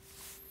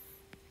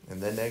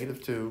 And then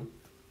negative 2.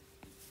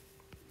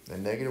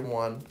 Then negative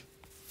 1.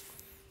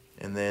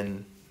 And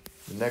then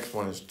the next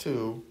one is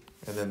 2,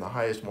 and then the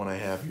highest one I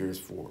have here is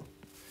 4.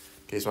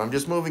 Okay, so I'm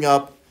just moving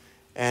up,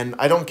 and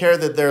I don't care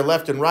that they're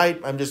left and right.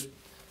 I'm just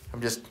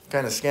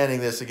kind of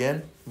scanning this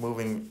again,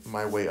 moving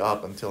my way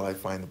up until I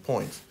find the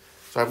points.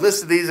 So I've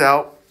listed these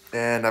out,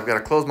 and I've got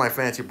to close my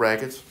fancy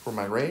brackets for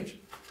my range.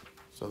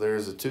 So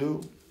there's a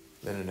 2,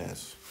 then an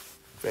s.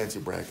 Fancy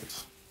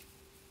brackets.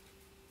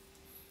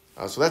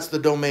 So that's the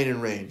domain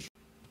and range.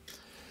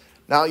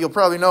 Now you'll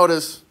probably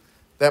notice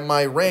that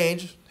my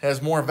range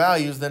has more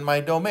values than my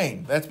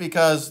domain. That's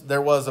because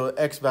there was an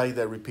x value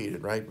that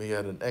repeated, right? We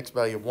had an x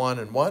value of 1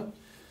 and 1.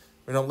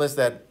 We don't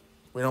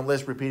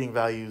list repeating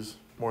values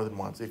more than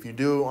once. If you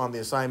do on the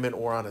assignment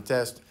or on a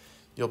test,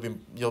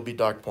 you'll be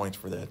docked points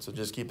for that. So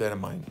just keep that in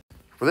mind.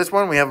 For this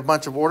one, we have a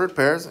bunch of ordered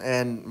pairs,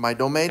 and my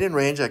domain and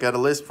range, I got a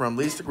list from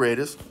least to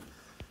greatest.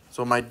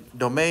 So my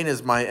domain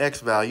is my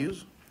x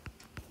values,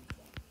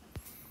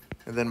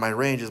 and then my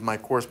range is my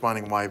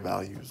corresponding y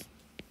values.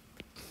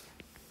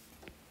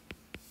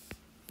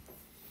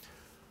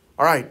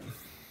 All right,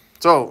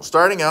 so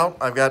starting out,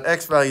 I've got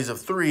x values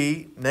of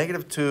 3,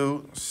 negative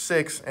 2,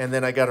 6, and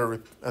then I got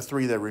a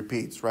 3 that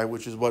repeats, right,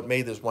 which is what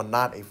made this one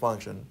not a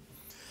function.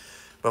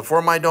 But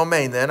for my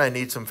domain, then, I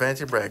need some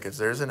fancy brackets.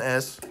 There's an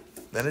s,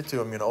 then a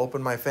 2. I'm going to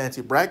open my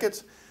fancy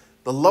brackets.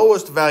 The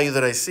lowest value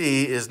that I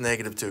see is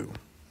negative 2.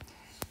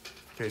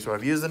 Okay, so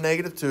I've used the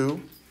negative 2.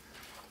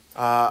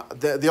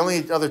 The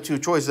only other 2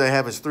 choices I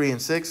have is 3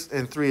 and 6,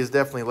 and 3 is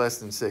definitely less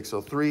than 6. So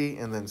 3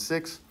 and then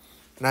 6.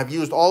 And I've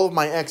used all of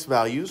my x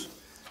values.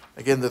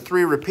 Again, the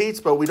 3 repeats,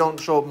 but we don't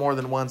show up more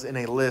than once in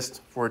a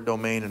list for a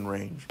domain and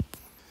range.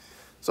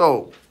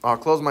 So I'll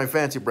close my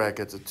fancy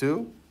brackets at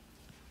 2,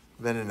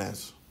 then an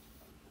S.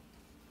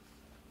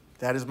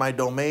 That is my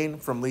domain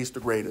from least to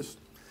greatest.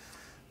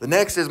 The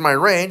next is my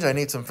range. I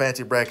need some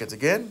fancy brackets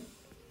again.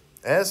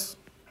 S,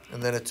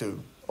 and then a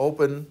 2.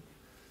 Open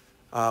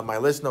my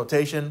list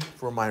notation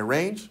for my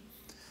range.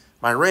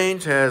 My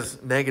range has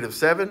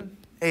 -7,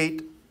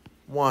 8,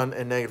 1,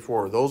 and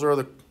 -4. Those are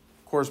the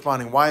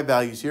corresponding Y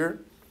values here.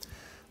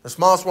 The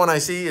smallest one I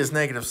see is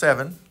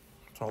 -7.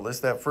 So I'll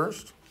list that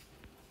first.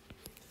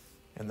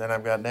 And then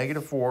I've got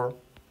 -4.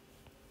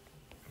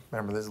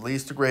 Remember, this is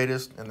least to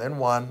greatest, and then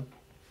 1.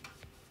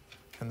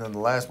 And then the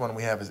last one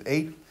we have is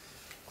 8.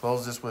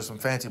 Close this with some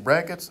fancy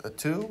brackets, a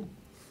 2,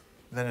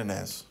 then an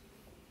S.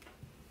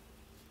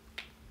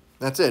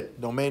 That's it,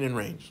 domain and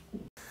range.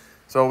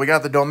 So we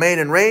got the domain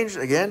and range.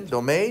 Again,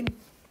 domain,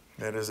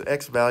 that is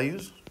X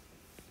values.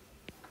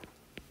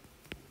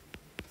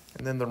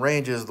 And then the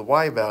range is the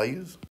Y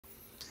values.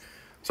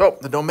 So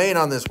the domain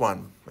on this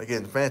one,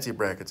 again, fancy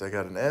brackets, I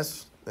got an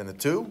S, then a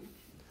 2.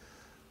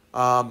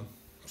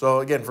 So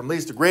again, from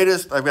least to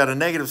greatest, I've got a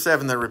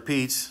 -7 that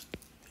repeats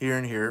here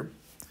and here.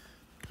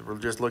 We're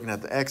just looking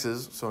at the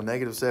X's, so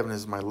 -7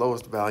 is my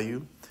lowest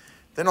value.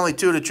 Then only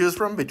 2 to choose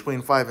from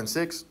between 5 and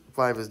 6.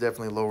 5 is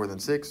definitely lower than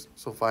 6,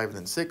 so 5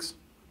 then 6.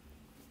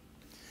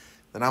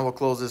 Then I will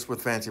close this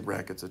with fancy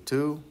brackets, a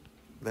 2,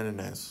 then an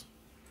S.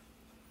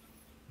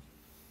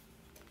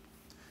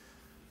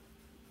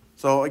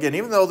 So again,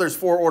 even though there's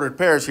 4 ordered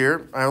pairs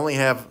here, I only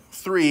have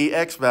 3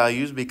 X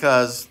values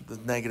because the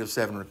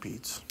 -7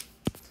 repeats.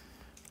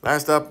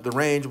 Last up, the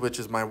range, which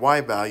is my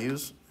Y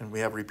values, and we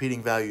have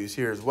repeating values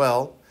here as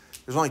well.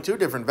 There's only 2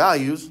 different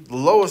values, the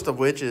lowest of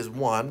which is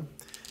 1.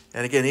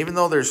 And again, even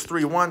though there's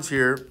 3 1s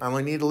here, I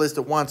only need to list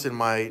it once in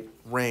my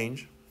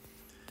range.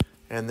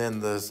 And then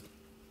the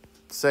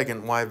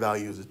second Y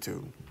value is a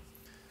 2.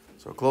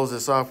 So close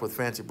this off with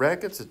fancy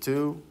brackets, a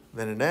 2,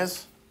 then an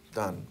S,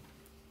 done.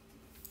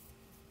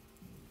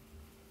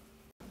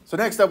 So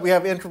next up, we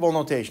have interval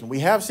notation. We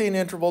have seen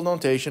interval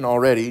notation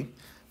already,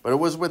 but it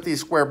was with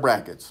these square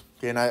brackets.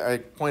 Okay, and I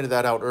pointed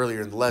that out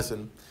earlier in the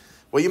lesson.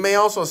 What you may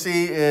also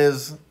see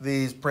is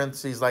these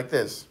parentheses like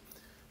this.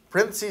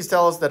 Parentheses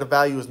tell us that a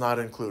value is not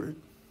included.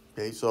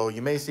 Okay, so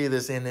you may see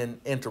this in an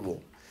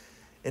interval.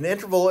 An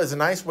interval is a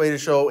nice way to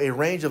show a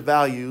range of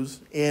values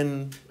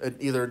in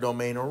either a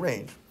domain or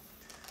range,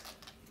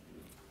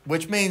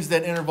 which means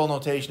that interval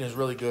notation is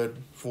really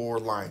good for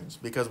lines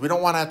because we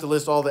don't want to have to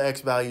list all the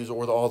X values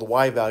or all the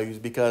Y values,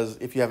 because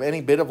if you have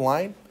any bit of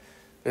line,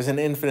 there's an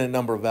infinite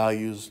number of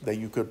values that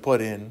you could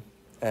put in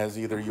as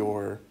either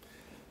your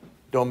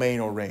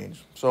domain or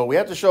range. So we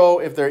have to show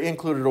if they're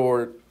included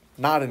or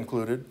not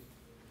included,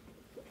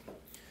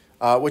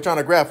 which on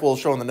a graph we'll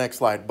show in the next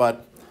slide.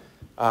 But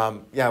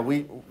yeah,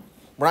 we're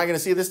not going to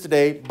see this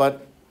today,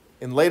 but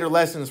in later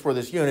lessons for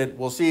this unit,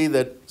 we'll see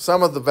that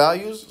some of the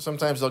values,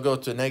 sometimes they'll go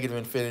to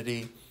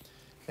 -infinity,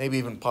 maybe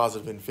even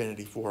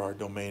 +infinity for our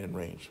domain and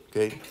range,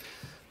 okay?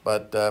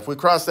 But if we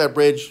cross that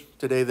bridge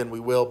today, then we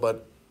will,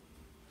 but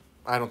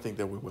I don't think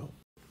that we will.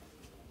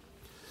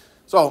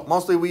 So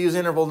mostly we use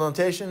interval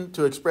notation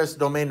to express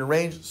domain and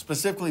range,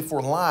 specifically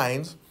for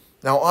lines.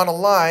 Now on a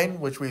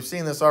line, which we've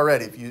seen this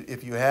already,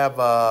 if you have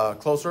a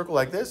closed circle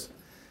like this,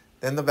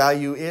 then the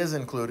value is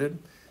included.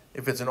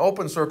 If it's an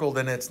open circle,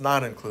 then it's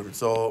not included.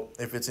 So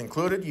if it's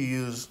included, you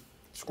use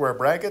square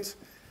brackets.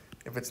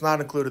 If it's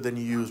not included, then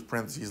you use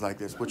parentheses like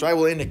this, which I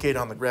will indicate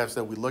on the graphs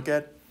that we look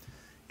at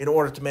in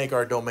order to make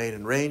our domain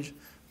and range.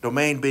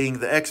 Domain being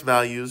the X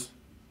values,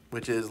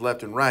 which is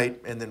left and right,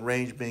 and then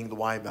range being the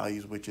Y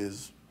values, which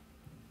is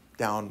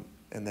down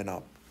and then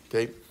up,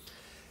 okay?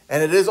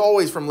 And it is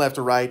always from left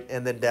to right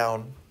and then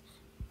down,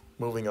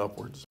 moving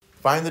upwards.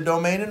 Find the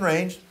domain and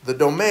range. The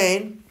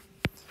domain,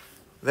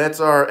 that's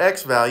our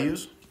X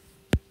values.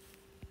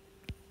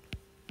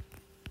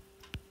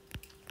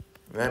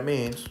 That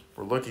means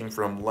we're looking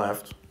from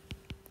left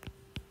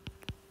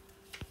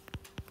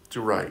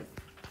to right.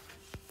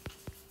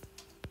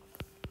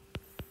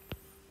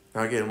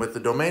 Now again, with the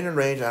domain and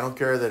range, I don't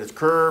care that it's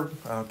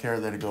curved. I don't care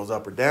that it goes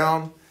up or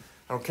down.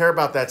 I don't care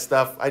about that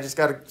stuff. I just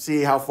got to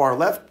see how far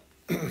left,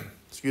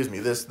 excuse me,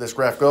 this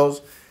graph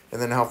goes, and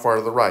then how far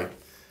to the right.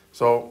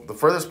 So the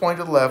furthest point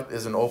to the left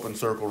is an open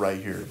circle right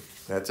here.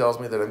 That tells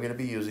me that I'm going to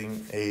be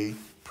using a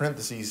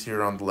parentheses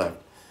here on the left.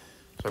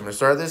 So I'm going to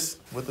start this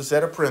with a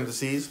set of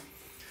parentheses,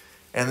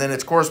 and then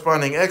its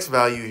corresponding X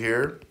value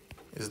here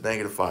is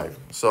 -5.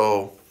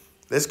 So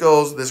this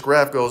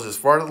graph goes as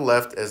far to the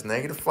left as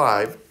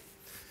 -5,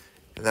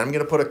 and then I'm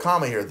going to put a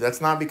comma here. That's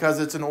not because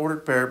it's an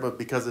ordered pair, but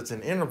because it's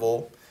an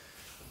interval.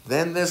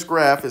 Then this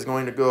graph is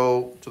going to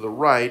go to the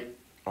right,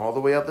 all the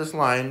way up this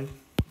line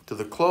to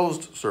the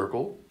closed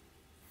circle,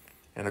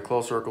 and a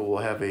closed circle will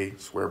have a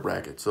square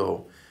bracket.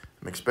 So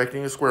I'm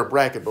expecting a square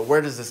bracket, but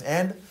where does this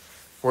end?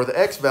 For the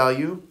X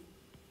value,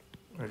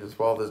 I just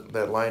follow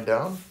that line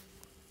down,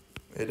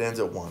 it ends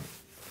at 1.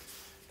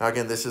 Now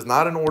again, this is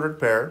not an ordered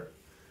pair.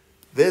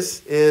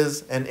 This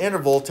is an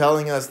interval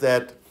telling us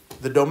that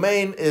the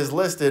domain is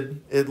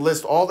listed. It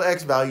lists all the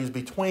X values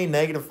between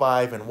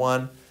 -5 and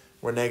 1.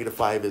 where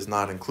 -5 is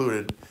not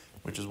included,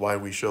 which is why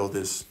we show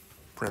this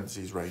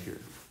parentheses right here,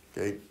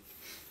 okay?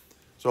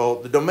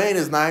 So the domain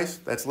is nice,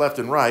 that's left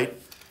and right.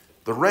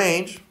 The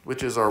range,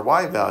 which is our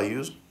y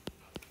values,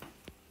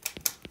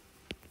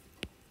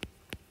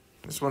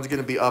 this one's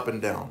going to be up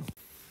and down.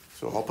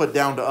 So I'll put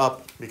down to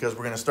up because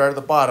we're going to start at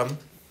the bottom.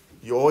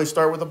 You always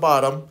start with the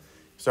bottom,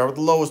 start with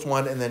the lowest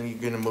one, and then you're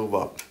going to move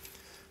up.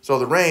 So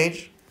the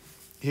range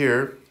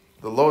here,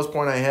 the lowest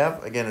point I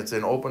have, again, it's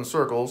in open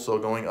circles, so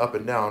going up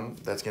and down,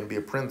 that's going to be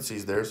a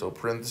parentheses there, so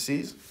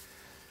parentheses.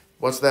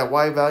 What's that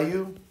y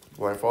value?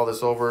 Well, I follow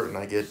this over and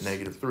I get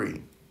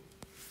 -3.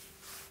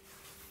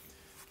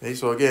 Okay,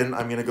 so again,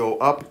 I'm going to go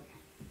up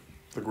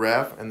the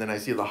graph, and then I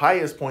see the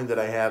highest point that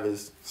I have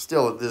is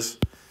still at this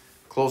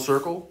closed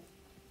circle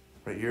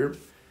right here,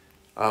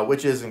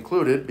 which is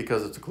included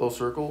because it's a closed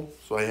circle.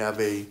 So I have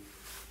a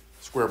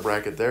square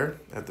bracket there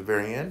at the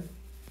very end.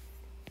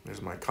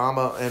 There's my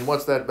comma. And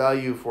what's that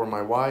value for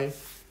my y?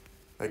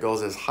 That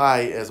goes as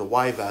high as a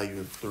y value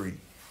of 3.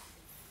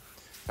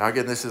 Now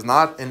again, this is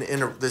not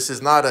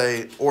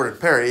a ordered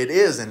pair. It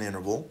is an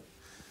interval.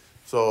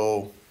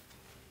 So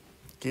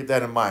keep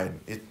that in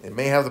mind. It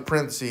may have the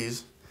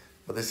parentheses,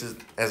 but this is,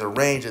 as a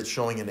range, it's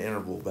showing an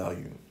interval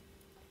value.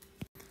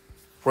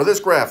 For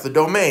this graph, the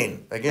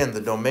domain, again,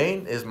 the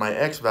domain is my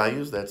x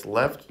values, that's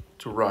left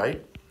to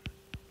right.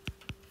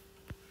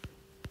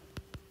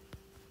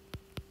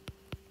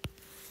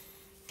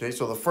 Okay,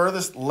 so the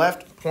furthest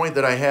left point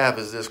that I have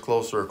is this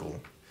closed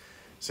circle.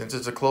 Since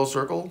it's a closed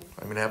circle,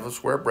 I'm going to have a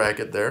square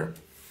bracket there,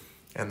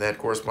 and that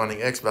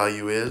corresponding x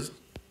value is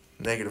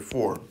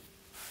 -4.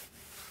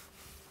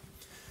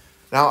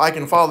 Now I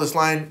can follow this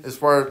line as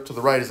far to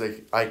the right as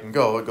I can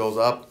go. It goes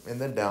up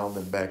and then down,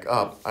 then back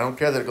up. I don't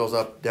care that it goes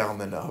up, down,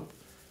 then up.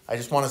 I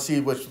just want to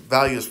see which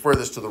value is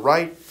furthest to the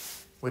right,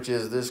 which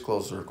is this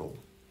closed circle.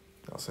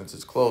 Now since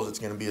it's closed, it's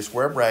going to be a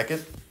square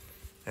bracket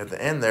at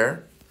the end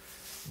there,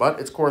 but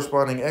its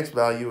corresponding x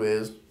value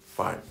is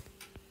 5.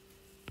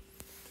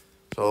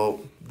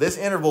 So this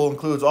interval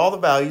includes all the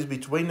values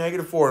between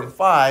 -4 and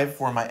 5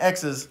 for my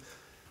x's,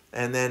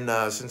 and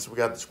then since we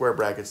got the square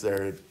brackets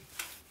there,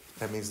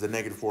 that means the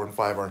 -4 and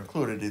 5 are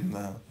included in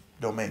the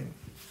domain.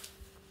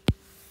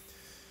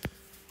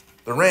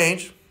 The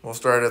range, we'll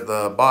start at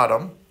the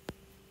bottom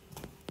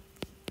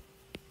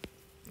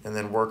and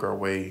then work our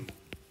way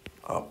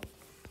up.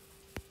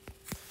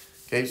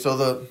 Okay, so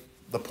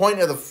the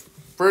point of the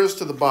furthest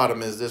to the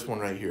bottom is this one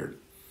right here.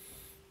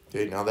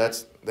 Okay, now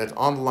that's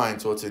on the line,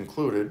 so it's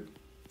included,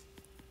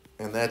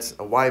 and that's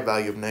a y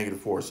value of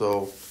 -4.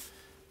 So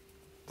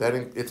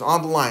it's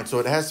on the line, so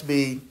it has to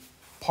be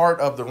part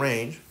of the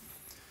range,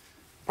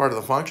 part of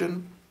the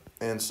function.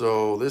 And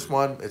so this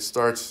one, it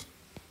starts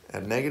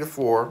at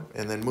 -4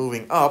 and then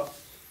moving up.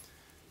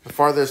 The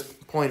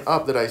farthest point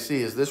up that I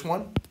see is this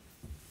one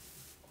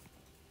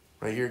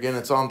right here. Again,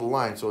 it's on the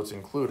line, so it's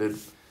included,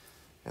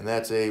 and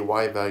that's a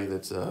y value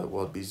that's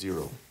well, it'd be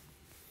 0.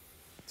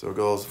 So it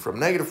goes from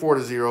 -4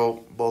 to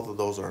 0. Both of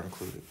those are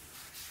included,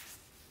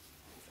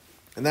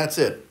 and that's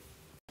it.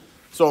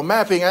 So a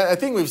mapping, I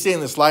think we've seen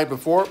this slide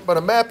before, but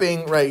a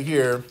mapping right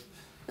here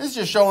is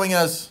just showing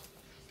us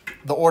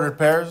the ordered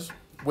pairs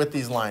with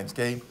these lines,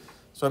 okay?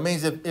 So it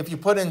means if you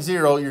put in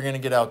 0, you're going to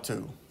get out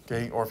 2,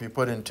 okay? Or if you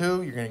put in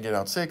 2, you're going to get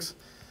out 6.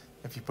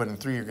 If you put in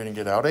 3, you're going to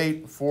get out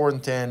 8, 4,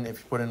 and 10. If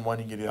you put in 1,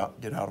 you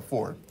get out a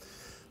 4.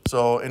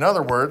 So in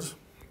other words,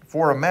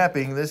 for a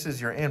mapping, this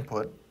is your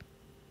input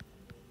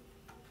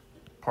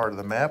part of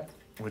the map,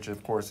 which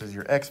of course is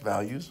your x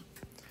values.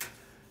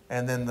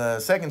 And then the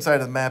second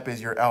side of the map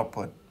is your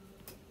output,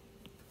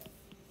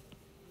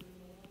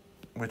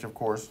 which of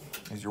course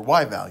is your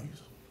y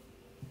values.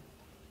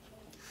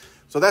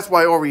 So that's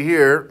why over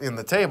here in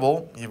the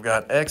table, you've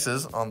got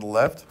x's on the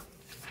left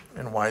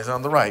and y's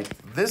on the right.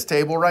 This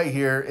table right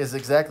here is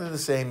exactly the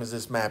same as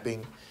this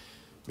mapping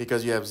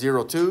because you have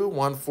 0, 2,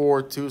 1,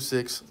 4, 2,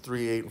 6,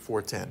 3, 8, and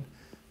 4, 10.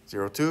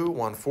 0, 2,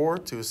 1, 4,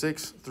 2,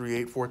 6, 3,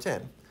 8, 4,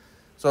 10.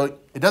 So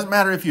it doesn't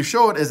matter if you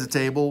show it as a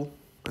table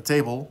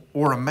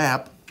or a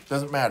map,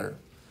 doesn't matter.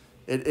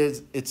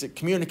 It's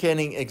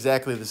communicating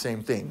exactly the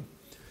same thing.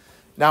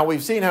 Now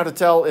we've seen how to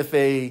tell if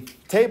a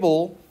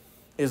table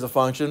is a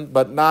function,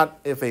 but not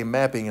if a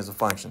mapping is a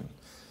function.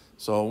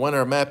 So when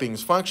are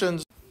mappings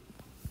functions?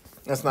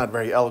 That's not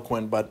very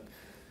eloquent, but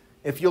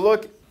if you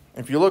look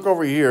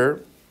over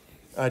here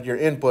at your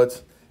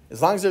inputs,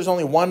 as long as there's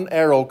only one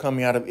arrow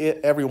coming out of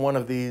every one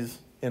of these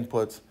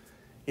inputs,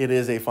 it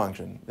is a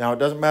function. Now it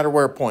doesn't matter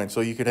where it points.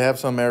 So you could have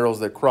some arrows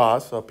that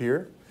cross up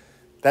here.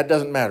 That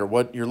doesn't matter.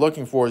 What you're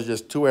looking for is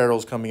just 2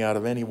 arrows coming out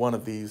of any one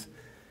of these.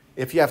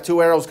 If you have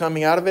 2 arrows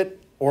coming out of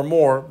it or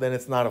more, then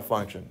it's not a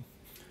function.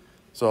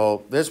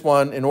 So this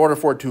one, in order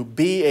for it to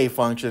be a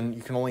function,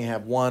 you can only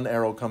have 1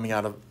 arrow coming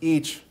out of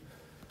each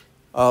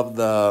of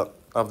the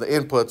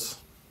inputs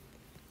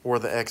or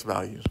the x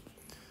values.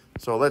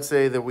 So let's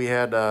say that we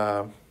had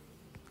a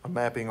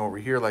mapping over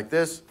here like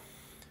this.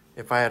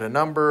 If I had a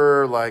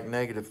number like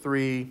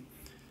 -3,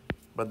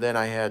 but then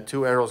I had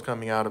 2 arrows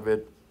coming out of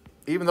it,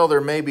 even though there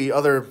may be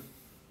other,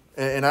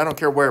 and I don't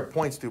care where it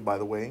points to, by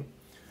the way,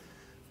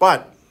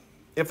 But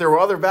if there were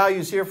other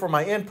values here for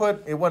my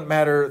input, it wouldn't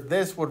matter.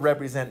 This would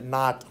represent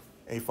not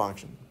a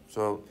function.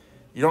 So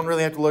you don't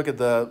really have to look at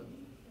the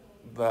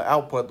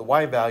output, the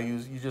y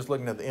values. You're just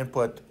looking at the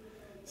input,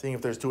 seeing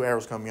if there's two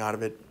arrows coming out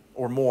of it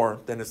or more,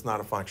 then it's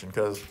not a function.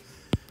 Because,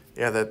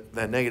 yeah, that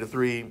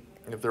 -3,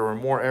 if there were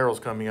more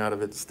arrows coming out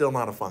of it, it's still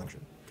not a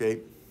function,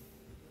 okay?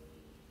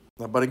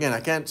 But again,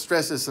 I can't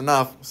stress this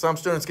enough. Some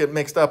students get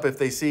mixed up if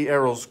they see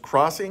arrows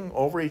crossing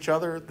over each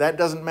other. That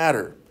doesn't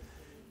matter.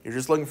 You're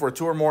just looking for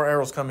two or more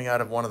arrows coming out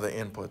of one of the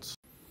inputs.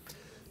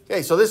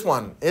 Okay, so this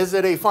one, is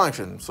it a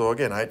function? So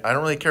again, I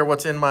don't really care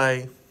what's in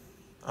my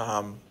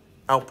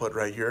output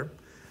right here.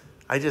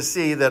 I just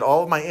see that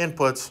all of my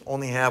inputs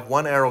only have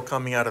one arrow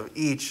coming out of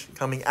each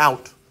of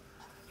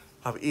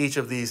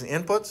these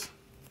inputs.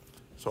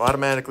 So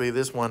automatically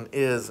this one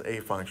is a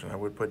function. I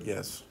would put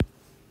yes.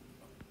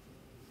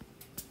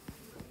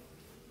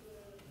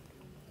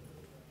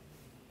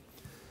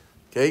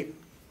 Okay,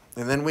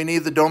 and then we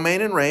need the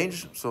domain and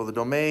range. So the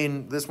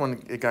domain, this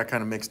one, it got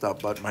kind of mixed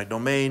up, but my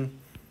domain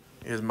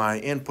is my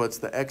inputs,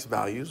 the x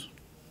values.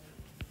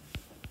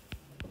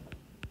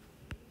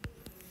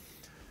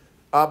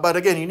 But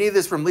again, you need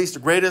this from least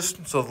to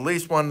greatest. So the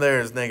least one there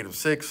is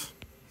 -6,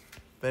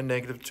 then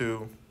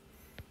 -2,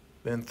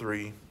 then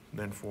 3,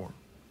 then 4.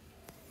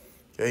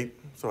 Okay,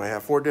 so I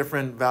have 4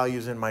 different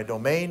values in my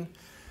domain.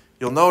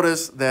 You'll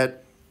notice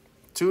that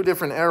 2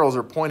 different arrows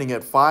are pointing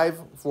at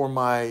 5 for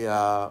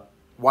my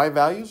y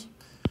values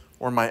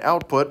or my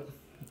output.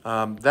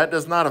 That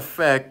does not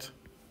affect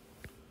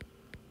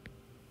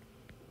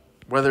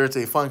whether it's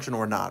a function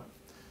or not.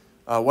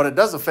 What it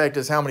does affect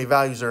is how many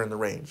values are in the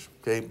range.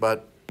 Okay,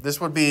 but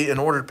this would be an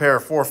ordered pair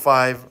of 4,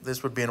 5.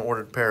 This would be an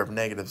ordered pair of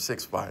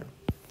 -6, 5.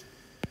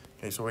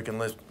 Okay, so we can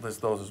list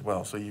those as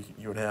well. So you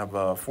would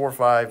have 4,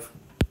 5.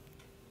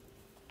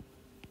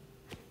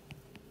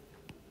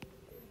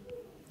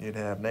 You'd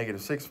have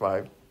 -6,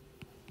 5.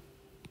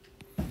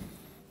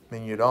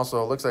 Then you'd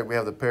also, looks like we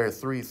have the pair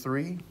 3,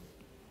 3.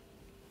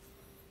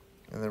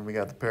 And then we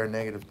got the pair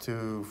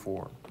 -2,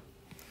 4.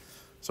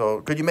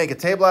 So could you make a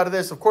table out of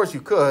this? Of course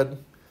you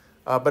could.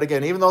 But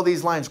again, even though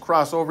these lines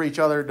cross over each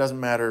other, it doesn't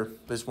matter.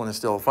 This one is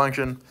still a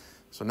function.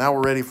 So now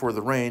we're ready for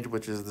the range,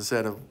 which is the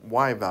set of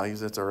y values.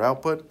 That's our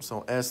output.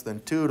 So s,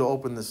 then 2 to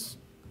open this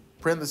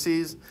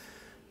parentheses.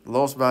 The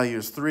lowest value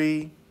is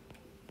 3,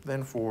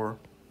 then 4,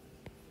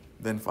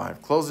 then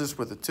 5. Close this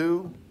with a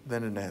 2,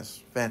 then an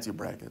s. Fancy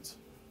brackets.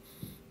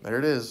 There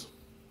it is.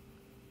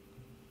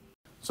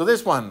 So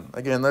this one,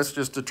 again, let's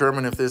just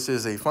determine if this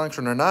is a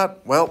function or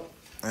not. Well,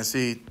 I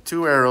see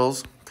 2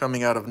 arrows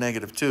coming out of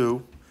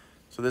 -2.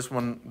 So this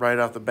one right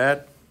off the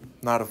bat,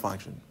 not a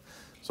function.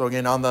 So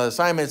again, on the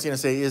assignment, it's going to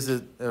say, is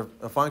it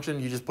a function?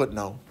 You just put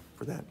no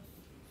for that.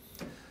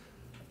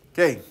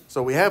 Okay,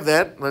 so we have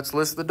that. Let's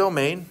list the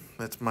domain.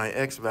 That's my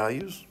x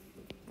values,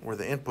 or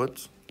the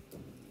inputs.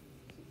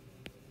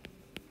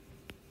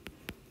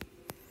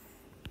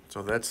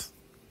 So that's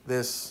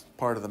this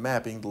part of the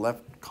mapping, the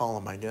left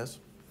column, I guess.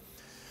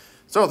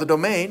 So the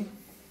domain,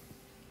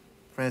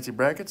 fancy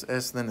brackets,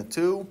 s, then a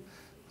 2.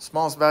 The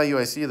smallest value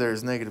I see there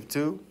is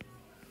 -2.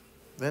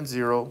 Then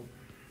 0,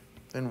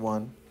 then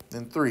 1,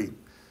 then 3.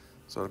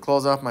 So to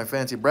close off my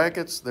fancy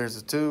brackets, there's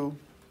a 2,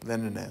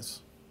 then an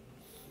s.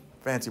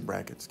 Fancy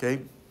brackets,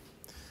 okay?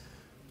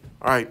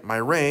 All right, my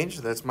range,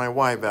 that's my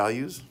y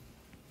values,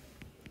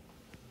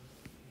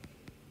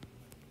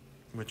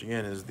 which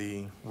again is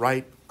the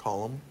right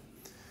column.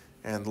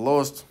 And the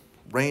lowest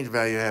range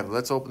value I have,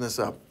 let's open this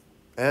up.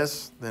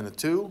 S, then a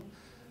 2.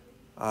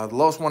 The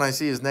lowest one I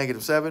see is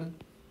 -7.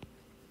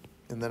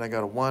 And then I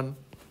got a 1,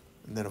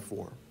 and then a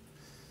 4.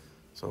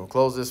 So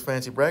close this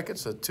fancy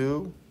brackets, a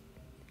 2,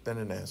 then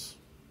an S.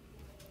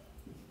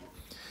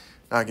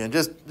 Now again,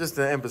 just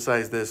to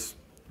emphasize this,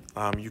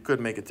 you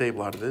could make a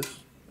table out of this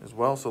as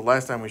well. So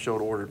last time we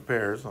showed ordered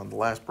pairs on the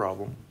last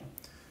problem.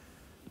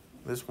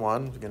 This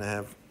one is going to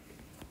have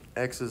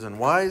X's and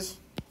Y's.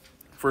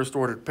 First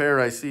ordered pair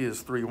I see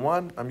is 3,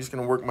 1. I'm just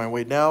going to work my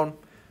way down.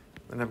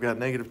 Then I've got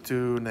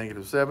 -2,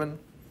 -7.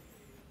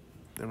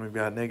 Then we've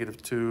got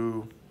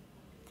 -2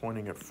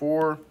 pointing at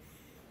 4,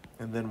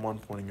 and then 1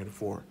 pointing at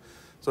 4.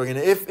 So again,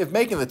 if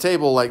making the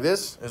table like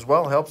this as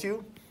well helps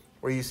you,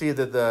 where you see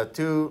that the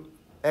 2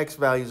 x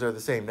values are the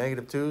same,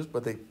 -2's,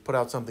 but they put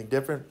out something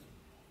different,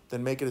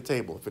 then make it a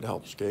table if it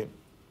helps, okay?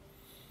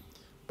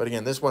 But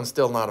again, this one's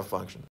still not a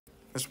function.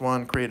 This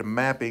one, create a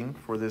mapping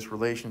for this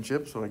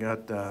relationship. So I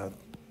got, I'm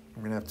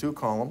gonna have 2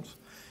 columns.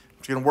 I'm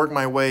just gonna work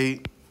my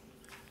way.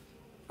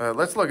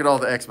 Let's look at all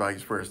the x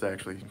values first,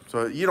 actually.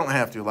 So you don't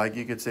have to, like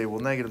you could say, well,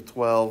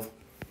 -12,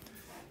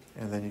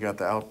 and then you got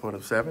the output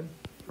of 7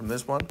 from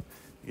this one.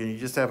 Again, you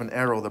just have an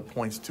arrow that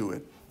points to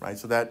it, right?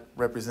 So that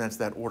represents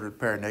that ordered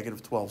pair,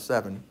 -12,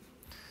 7.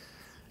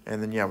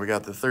 And then, yeah, we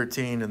got the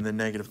 13 and then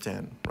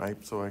 -10,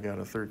 right? So I got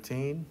a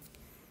 13,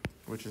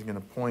 which is going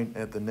to point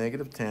at the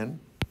 -10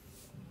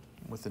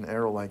 with an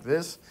arrow like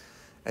this.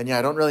 And, yeah,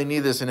 I don't really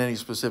need this in any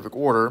specific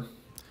order.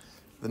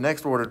 The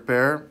next ordered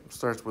pair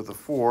starts with a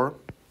 4,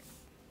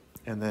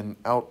 and then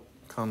out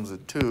comes a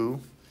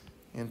 2,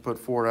 Input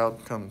 4,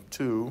 out come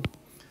 2.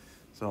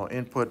 So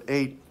input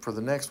 8 for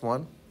the next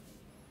one.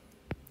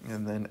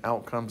 And then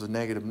out comes a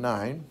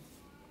 -9.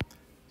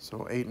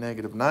 So 8,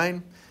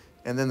 -9.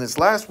 And then this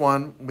last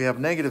one, we have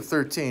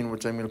 -13,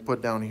 which I'm going to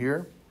put down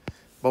here.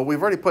 But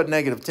we've already put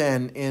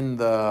 -10 in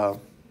the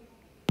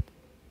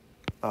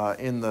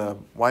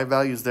y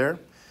values there.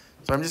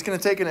 So I'm just going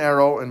to take an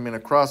arrow and I'm going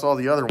to cross all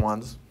the other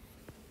ones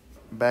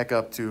back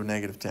up to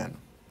 -10.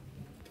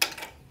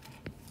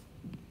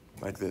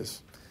 Like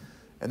this.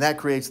 And that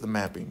creates the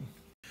mapping.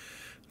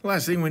 The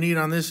last thing we need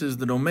on this is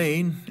the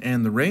domain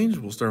and the range.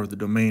 We'll start with the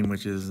domain,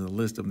 which is the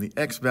list of the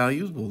x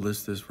values. We'll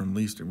list this from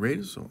least to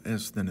greatest, so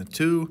s then a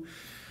 2.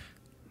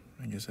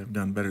 I guess I've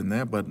done better than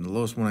that, but the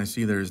lowest one I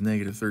see there is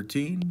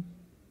 -13,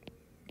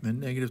 then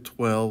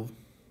 -12,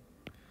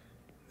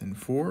 then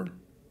 4,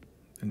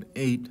 then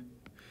 8,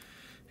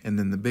 and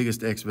then the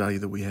biggest x value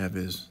that we have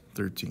is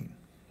 13.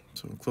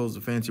 So we'll close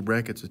the fancy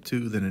brackets, a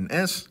 2, then an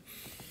s,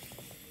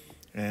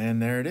 and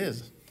there it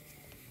is.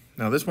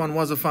 Now this one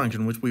was a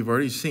function, which we've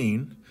already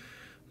seen,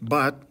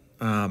 but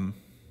well,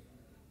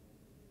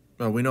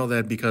 we know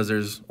that because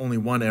there's only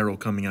one arrow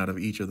coming out of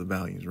each of the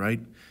values,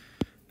 right?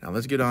 Now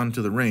let's get on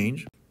to the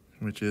range,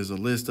 which is a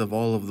list of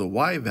all of the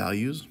y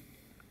values.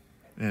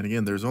 And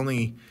again, there's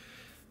only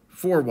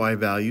 4 y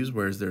values,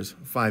 whereas there's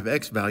 5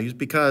 x values,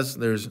 because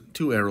there's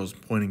 2 arrows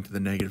pointing to the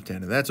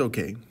 -10, and that's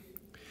okay.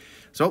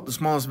 So the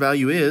smallest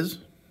value is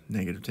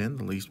 -10,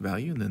 the least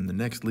value, and then the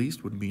next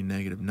least would be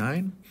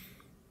 -9,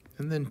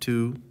 and then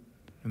 2,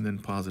 and then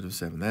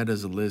 +7. That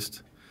is a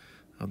list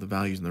of the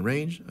values in the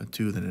range. A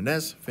 2, then an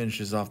s,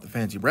 finishes off the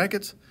fancy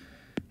brackets,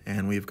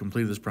 and we have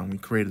completed this problem. We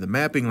created the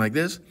mapping like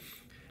this.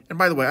 And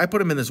by the way, I put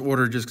them in this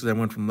order just because I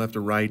went from left to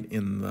right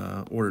in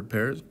the ordered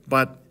pairs,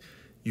 but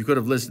you could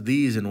have listed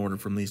these in order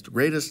from least to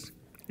greatest,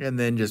 and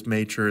then just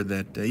made sure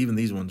that even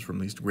these ones from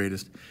least to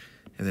greatest,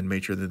 and then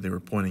made sure that they were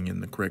pointing in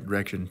the correct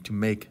direction to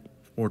make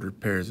ordered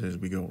pairs as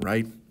we go,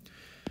 right?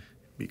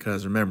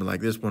 Because remember,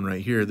 like this one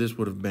right here, this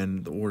would have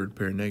been the ordered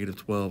pair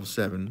 -12,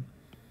 7.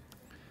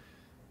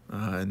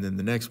 And then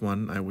the next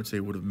one, I would say,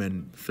 would have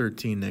been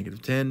 13,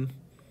 -10,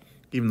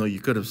 even though you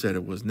could have said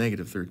it was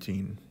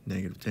 -13,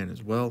 -10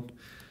 as well.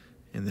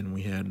 And then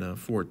we had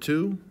 4,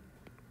 2,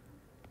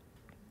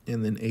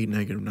 and then 8,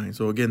 -9.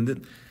 So again,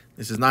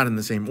 this is not in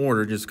the same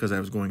order just because I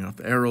was going off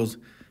the arrows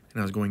and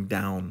I was going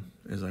down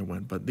as I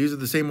went. But these are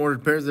the same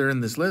ordered pairs that are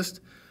in this list.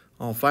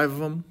 All 5 of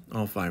them,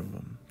 all 5 of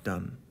them.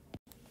 Done.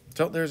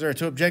 So there's our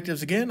 2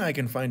 objectives again. I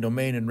can find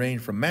domain and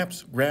range from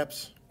maps,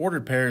 graphs,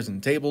 ordered pairs,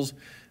 and tables.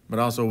 But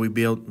also we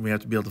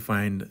have to be able to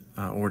find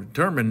or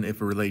determine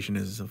if a relation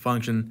is a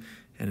function,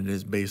 and it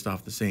is based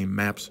off the same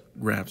maps,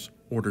 graphs,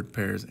 ordered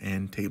pairs,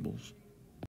 and tables.